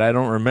had, I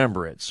don't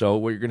remember it. So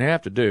what you're going to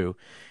have to do,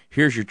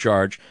 here's your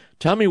charge.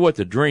 Tell me what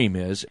the dream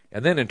is,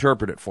 and then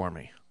interpret it for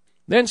me.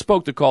 Then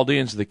spoke the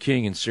Chaldeans to the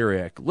king in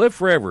Syriac, live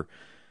forever.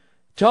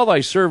 Tell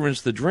thy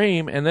servants the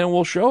dream, and then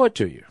we'll show it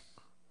to you.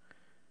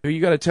 You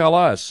got to tell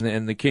us.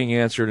 And the king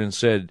answered and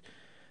said,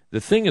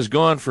 the thing is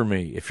gone for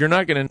me. If you're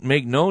not going to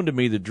make known to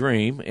me the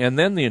dream and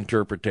then the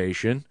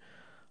interpretation,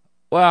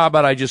 well, how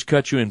about I just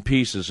cut you in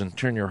pieces and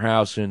turn your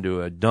house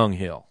into a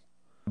dunghill?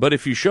 But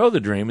if you show the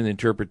dream and the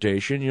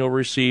interpretation, you'll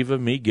receive of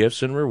me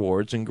gifts and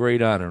rewards and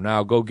great honor.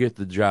 Now go get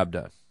the job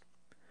done.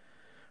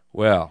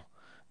 Well,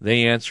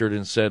 they answered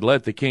and said,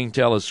 let the king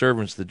tell his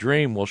servants the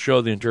dream. We'll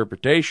show the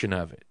interpretation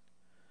of it.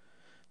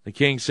 The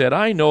king said,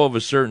 I know of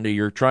a certainty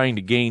you're trying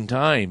to gain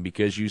time,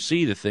 because you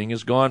see the thing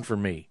is gone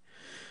from me.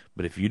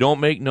 But if you don't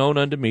make known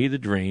unto me the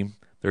dream,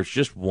 there's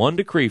just one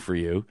decree for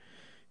you,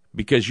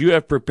 because you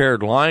have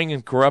prepared lying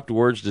and corrupt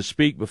words to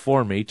speak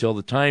before me till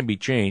the time be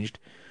changed.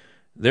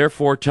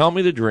 Therefore tell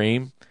me the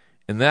dream,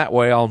 and that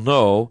way I'll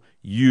know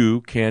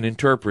you can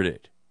interpret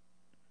it.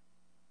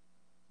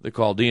 The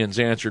Chaldeans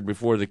answered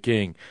before the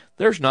king,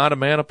 there's not a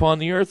man upon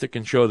the earth that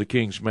can show the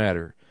king's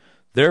matter.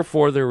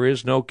 Therefore there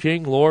is no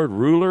king, lord,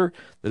 ruler,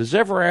 that has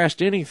ever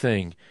asked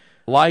anything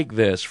like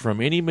this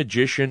from any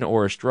magician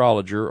or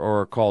astrologer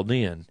or a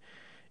Chaldean.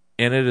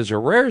 And it is a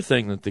rare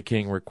thing that the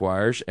king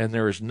requires, and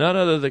there is none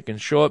other that can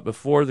show it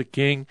before the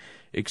king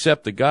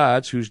except the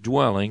gods, whose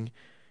dwelling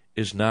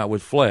is not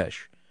with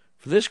flesh.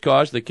 For this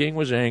cause the king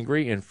was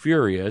angry and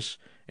furious,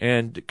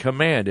 and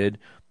commanded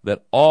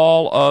that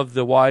all of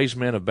the wise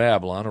men of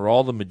Babylon, or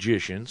all the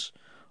magicians,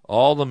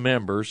 all the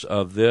members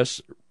of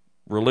this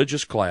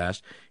religious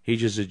class, he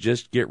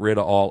just get rid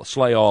of all,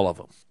 slay all of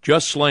them.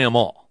 Just slay them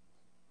all.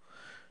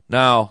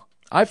 Now,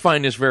 I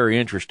find this very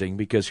interesting,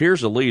 because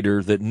here's a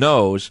leader that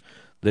knows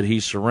that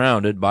he's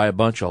surrounded by a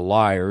bunch of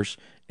liars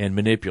and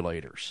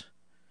manipulators.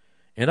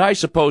 And I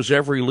suppose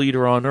every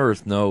leader on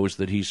earth knows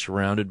that he's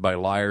surrounded by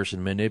liars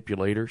and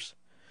manipulators.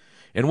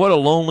 And what a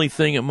lonely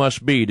thing it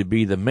must be to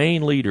be the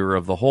main leader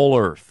of the whole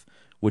earth,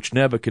 which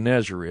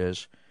Nebuchadnezzar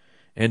is,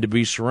 and to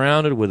be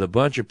surrounded with a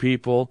bunch of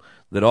people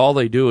that all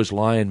they do is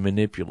lie and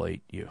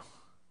manipulate you.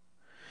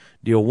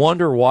 Do you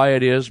wonder why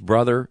it is,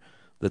 brother,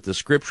 that the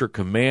Scripture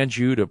commands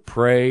you to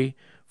pray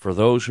for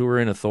those who are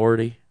in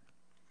authority?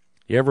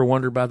 You ever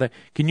wonder about that?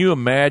 Can you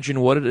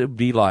imagine what it would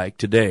be like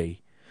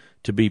today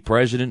to be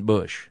President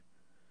Bush?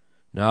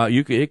 Now,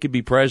 it could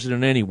be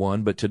President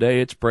anyone, but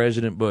today it's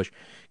President Bush.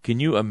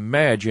 Can you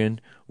imagine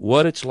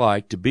what it's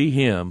like to be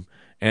him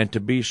and to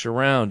be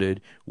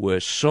surrounded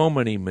with so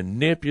many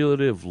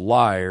manipulative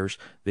liars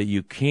that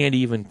you can't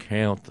even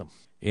count them?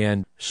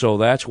 And so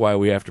that's why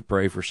we have to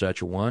pray for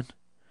such a one.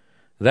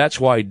 That's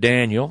why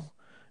Daniel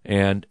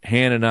and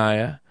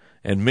Hananiah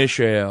and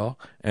Mishael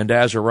and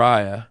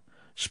Azariah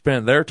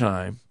spent their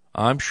time,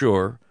 I'm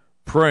sure,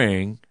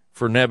 praying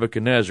for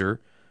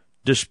Nebuchadnezzar,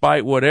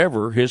 despite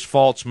whatever his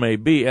faults may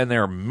be, and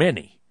there are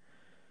many.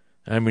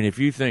 I mean, if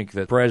you think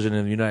that the President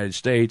of the United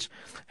States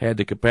had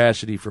the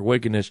capacity for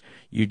wickedness,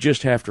 you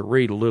just have to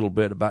read a little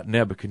bit about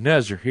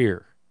Nebuchadnezzar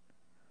here.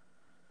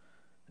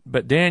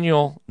 But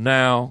Daniel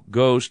now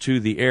goes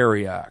to the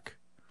Arioch.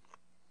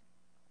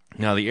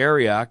 Now, the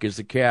Arioch is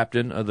the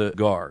captain of the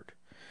guard.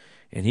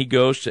 And he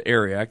goes to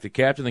Arioch, the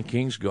captain of the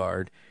king's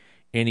guard,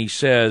 and he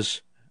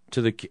says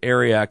to the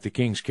Arioch, the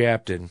king's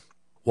captain,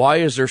 why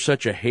is there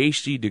such a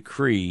hasty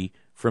decree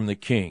from the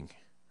king?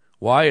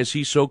 Why is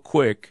he so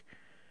quick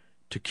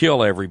to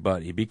kill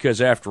everybody?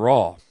 Because after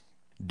all,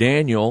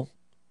 Daniel,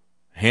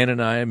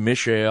 Hananiah,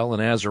 Mishael,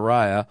 and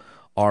Azariah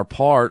are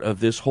part of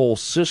this whole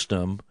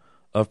system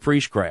of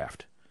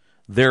priestcraft.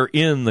 They're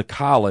in the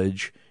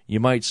college,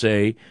 you might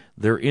say,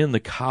 they're in the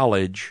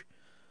college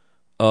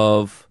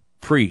of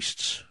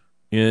priests,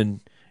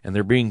 and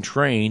they're being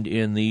trained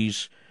in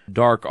these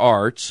dark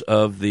arts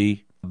of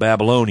the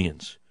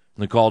Babylonians,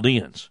 the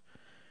Chaldeans.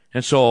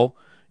 And so,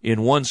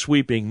 in one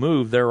sweeping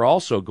move, they're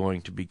also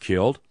going to be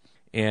killed.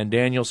 And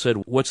Daniel said,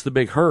 what's the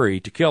big hurry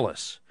to kill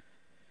us?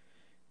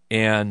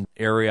 And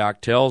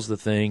Arioch tells the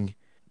thing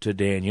to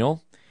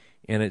Daniel,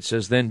 and it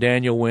says, then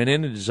Daniel went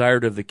in and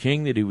desired of the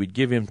king that he would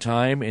give him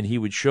time, and he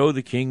would show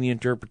the king the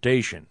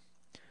interpretation.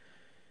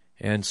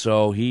 And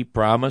so he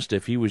promised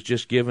if he was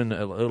just given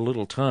a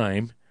little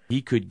time,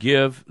 he could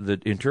give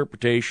the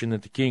interpretation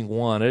that the king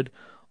wanted,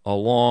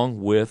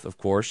 along with, of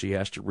course, he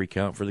has to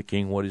recount for the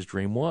king what his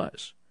dream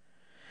was.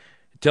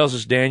 It tells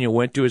us Daniel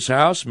went to his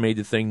house, made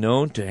the thing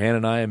known to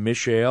Hananiah,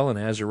 Mishael, and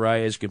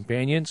Azariah his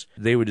companions.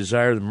 They would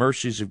desire the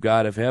mercies of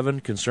God of heaven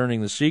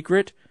concerning the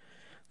secret,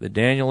 that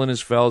Daniel and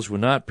his fellows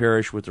would not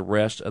perish with the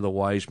rest of the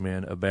wise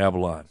men of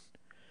Babylon.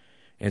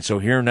 And so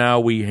here now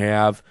we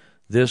have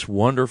this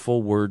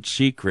wonderful word,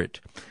 secret.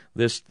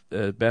 This,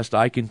 best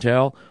I can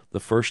tell, the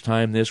first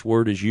time this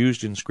word is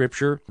used in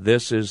Scripture.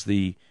 This is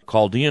the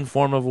Chaldean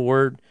form of a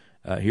word.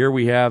 Here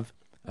we have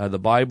the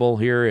Bible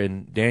here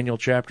in Daniel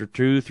chapter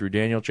 2 through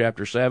Daniel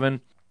chapter 7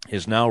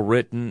 is now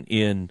written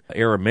in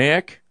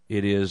Aramaic.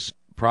 It is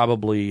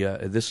probably,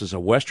 this is a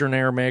Western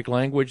Aramaic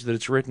language that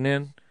it's written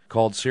in.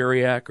 called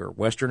Syriac or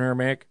Western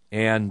Aramaic.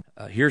 And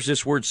here's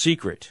this word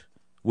secret,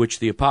 which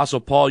the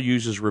Apostle Paul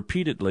uses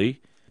repeatedly.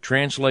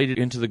 Translated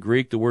into the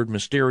Greek, the word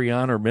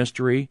mysterion or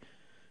mystery.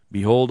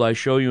 Behold, I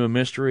show you a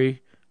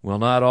mystery. Will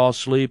not all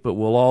sleep, but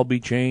will all be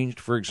changed,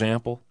 for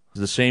example.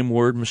 The same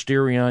word,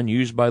 mysterion,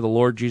 used by the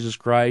Lord Jesus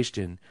Christ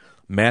in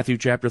Matthew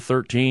chapter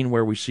 13,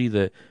 where we see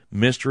the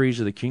mysteries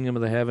of the kingdom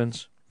of the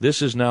heavens.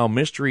 This is now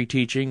mystery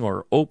teaching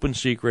or open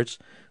secrets.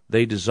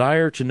 They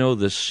desire to know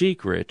the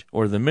secret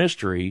or the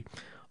mystery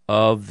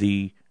of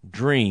the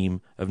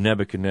dream of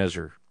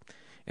Nebuchadnezzar.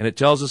 And it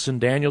tells us in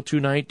Daniel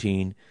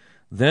 2:19,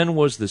 then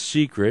was the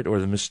secret or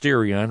the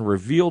mysterion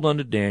revealed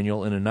unto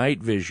Daniel in a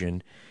night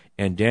vision,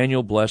 and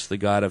Daniel blessed the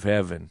God of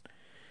heaven.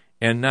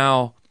 And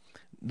now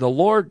the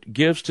Lord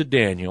gives to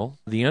Daniel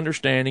the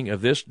understanding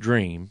of this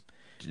dream,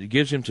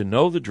 gives him to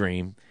know the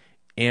dream,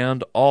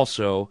 and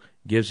also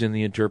gives him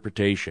the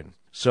interpretation.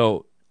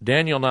 So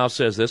Daniel now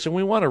says this, and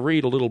we want to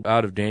read a little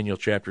out of Daniel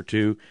chapter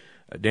 2,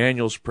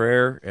 Daniel's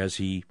prayer as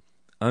he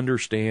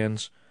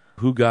understands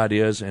who God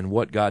is and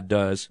what God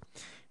does.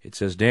 It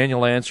says,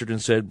 Daniel answered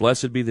and said,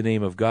 Blessed be the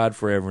name of God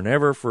forever and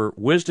ever, for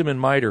wisdom and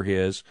might are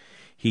his.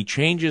 He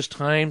changes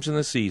times and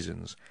the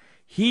seasons.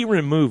 He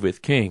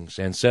removeth kings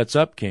and sets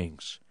up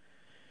kings.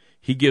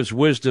 He gives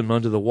wisdom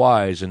unto the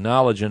wise and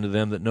knowledge unto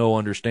them that know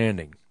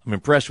understanding. I'm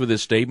impressed with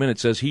this statement. It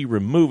says, He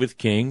removeth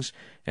kings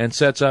and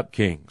sets up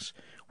kings.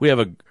 We have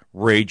a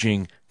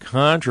raging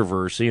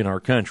controversy in our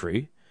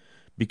country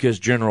because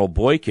General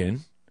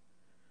Boykin,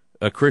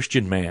 a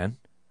Christian man,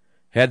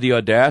 had the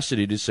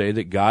audacity to say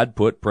that God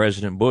put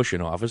President Bush in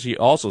office. He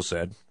also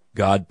said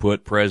God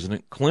put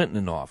President Clinton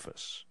in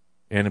office,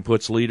 and it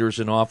puts leaders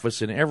in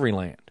office in every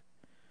land,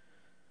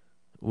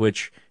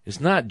 which is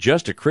not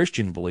just a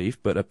Christian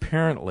belief, but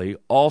apparently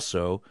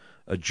also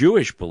a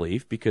Jewish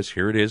belief, because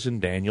here it is in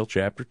Daniel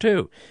chapter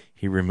 2.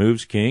 He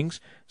removes kings,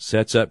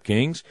 sets up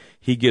kings.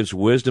 He gives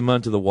wisdom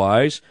unto the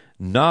wise,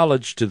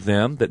 knowledge to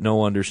them that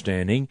know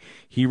understanding.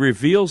 He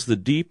reveals the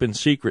deep and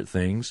secret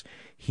things.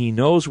 He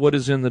knows what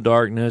is in the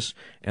darkness,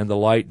 and the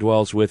light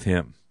dwells with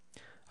him.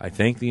 I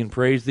thank thee and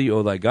praise thee,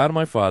 O thy God of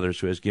my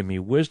fathers, who has given me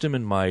wisdom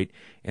and might,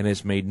 and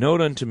has made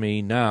known unto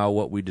me now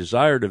what we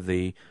desired of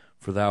thee,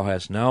 for thou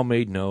hast now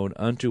made known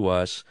unto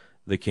us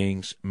the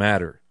king's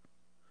matter.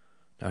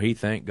 Now he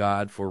thanked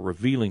God for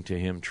revealing to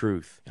him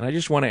truth. And I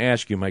just want to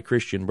ask you, my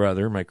Christian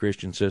brother, my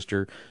Christian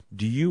sister,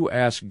 do you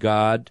ask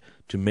God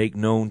to make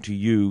known to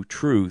you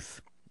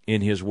truth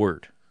in his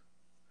word?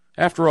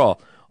 After all,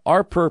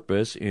 our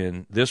purpose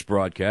in this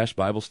broadcast,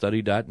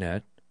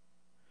 BibleStudy.net,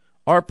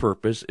 our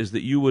purpose is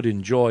that you would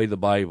enjoy the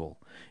Bible.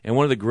 And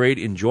one of the great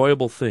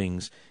enjoyable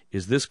things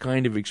is this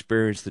kind of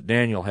experience that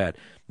Daniel had.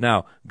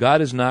 Now,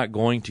 God is not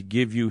going to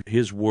give you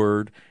his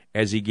word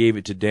as he gave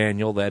it to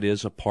Daniel, that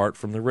is, apart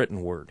from the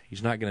written word.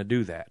 He's not going to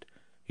do that.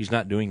 He's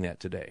not doing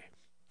that today.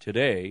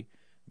 Today,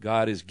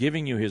 God is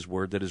giving you his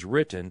word that is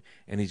written,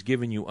 and he's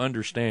giving you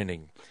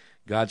understanding.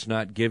 God's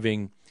not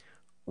giving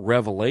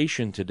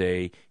revelation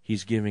today,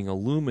 he's giving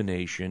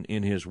illumination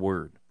in his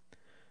word.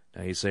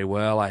 Now you say,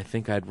 well, I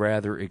think I'd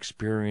rather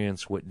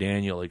experience what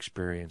Daniel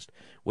experienced.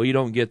 Well, you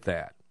don't get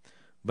that.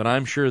 But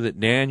I'm sure that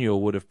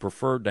Daniel would have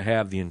preferred to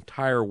have the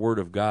entire word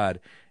of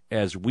God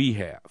as we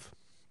have.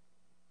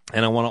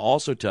 And I want to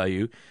also tell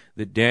you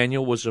that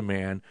Daniel was a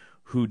man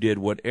who did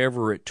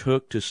whatever it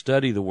took to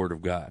study the word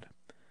of God.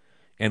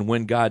 And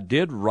when God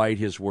did write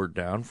his word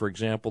down, for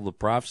example, the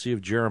prophecy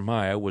of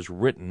Jeremiah was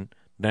written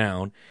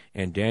down,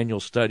 and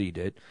Daniel studied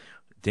it.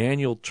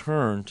 Daniel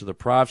turned to the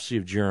prophecy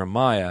of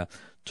Jeremiah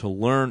to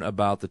learn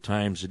about the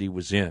times that he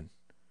was in.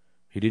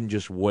 He didn't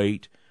just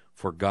wait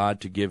for God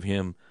to give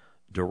him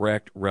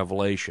direct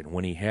revelation.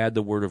 When he had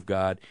the Word of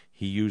God,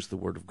 he used the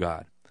Word of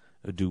God.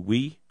 Do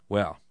we?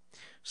 Well,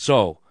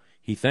 so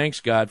he thanks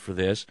God for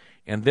this,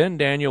 and then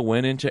Daniel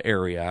went into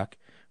Arioch,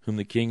 whom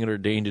the king had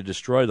ordained to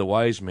destroy the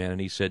wise men,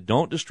 and he said,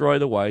 Don't destroy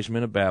the wise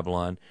men of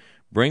Babylon.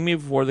 Bring me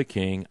before the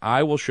king.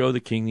 I will show the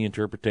king the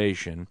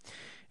interpretation.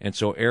 And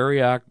so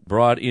Arioch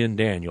brought in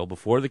Daniel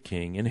before the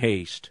king in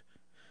haste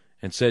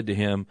and said to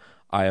him,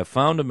 I have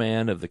found a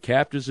man of the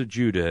captives of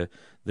Judah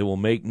that will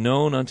make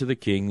known unto the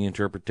king the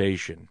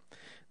interpretation.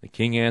 The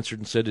king answered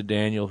and said to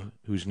Daniel,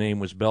 whose name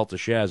was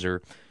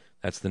Belteshazzar,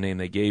 that's the name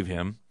they gave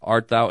him,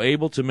 Art thou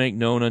able to make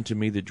known unto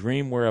me the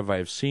dream whereof I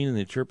have seen and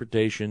the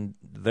interpretation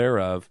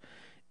thereof?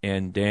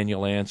 And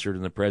Daniel answered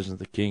in the presence of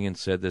the king and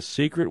said, The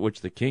secret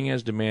which the king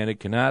has demanded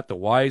cannot the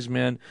wise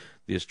men,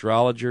 the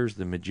astrologers,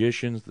 the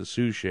magicians, the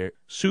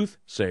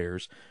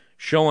soothsayers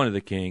show unto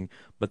the king,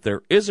 but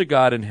there is a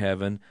God in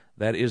heaven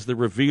that is the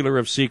revealer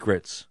of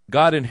secrets.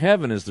 God in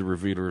heaven is the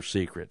revealer of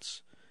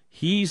secrets.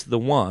 He's the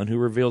one who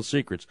reveals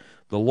secrets.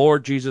 The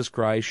Lord Jesus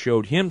Christ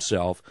showed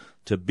himself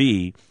to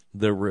be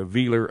the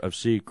revealer of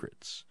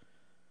secrets.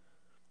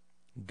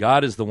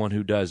 God is the one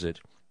who does it,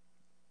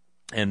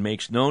 and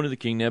makes known to the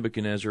king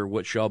Nebuchadnezzar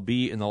what shall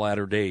be in the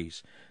latter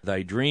days.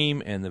 Thy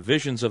dream and the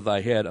visions of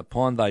thy head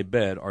upon thy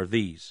bed are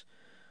these.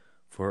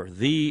 For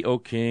thee, O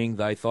king,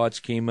 thy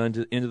thoughts came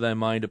into thy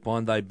mind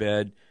upon thy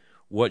bed,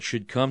 what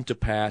should come to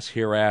pass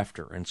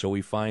hereafter. And so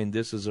we find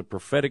this is a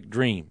prophetic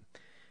dream.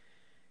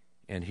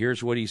 And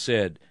here's what he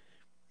said.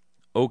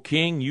 O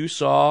king, you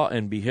saw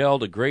and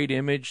beheld a great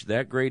image.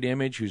 That great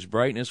image, whose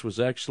brightness was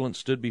excellent,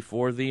 stood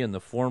before thee, and the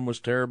form was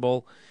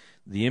terrible.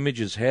 The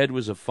image's head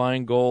was of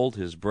fine gold,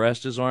 his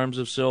breast his arms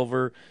of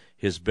silver,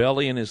 his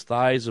belly and his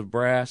thighs of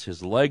brass,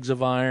 his legs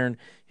of iron,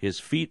 his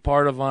feet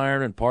part of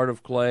iron and part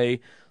of clay.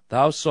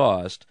 Thou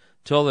sawest,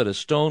 till that a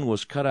stone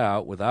was cut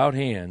out without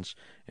hands,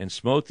 and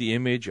smote the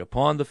image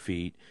upon the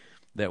feet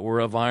that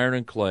were of iron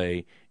and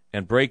clay,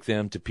 and brake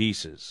them to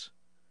pieces.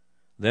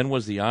 Then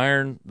was the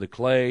iron, the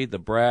clay, the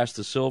brass,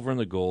 the silver, and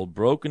the gold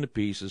broken to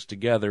pieces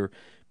together,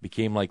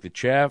 became like the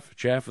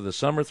chaff of the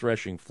summer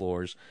threshing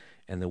floors,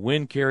 and the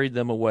wind carried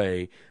them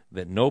away,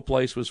 that no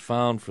place was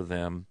found for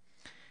them.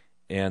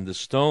 And the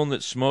stone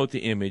that smote the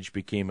image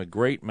became a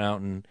great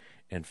mountain,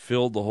 and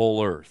filled the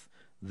whole earth.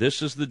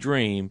 This is the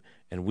dream,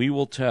 and we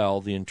will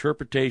tell the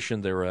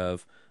interpretation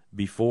thereof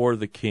before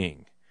the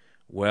king.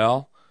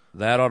 Well,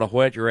 that ought to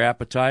whet your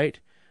appetite.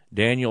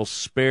 Daniel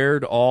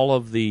spared all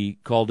of the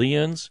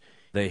Chaldeans.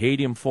 They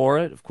hate him for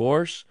it, of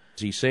course.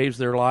 He saves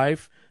their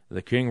life.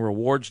 The king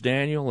rewards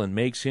Daniel and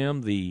makes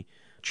him the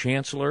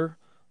chancellor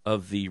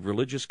of the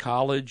religious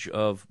college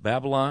of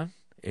Babylon.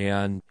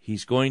 And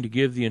he's going to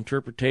give the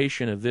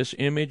interpretation of this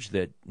image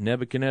that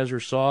Nebuchadnezzar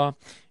saw.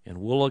 And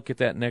we'll look at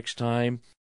that next time.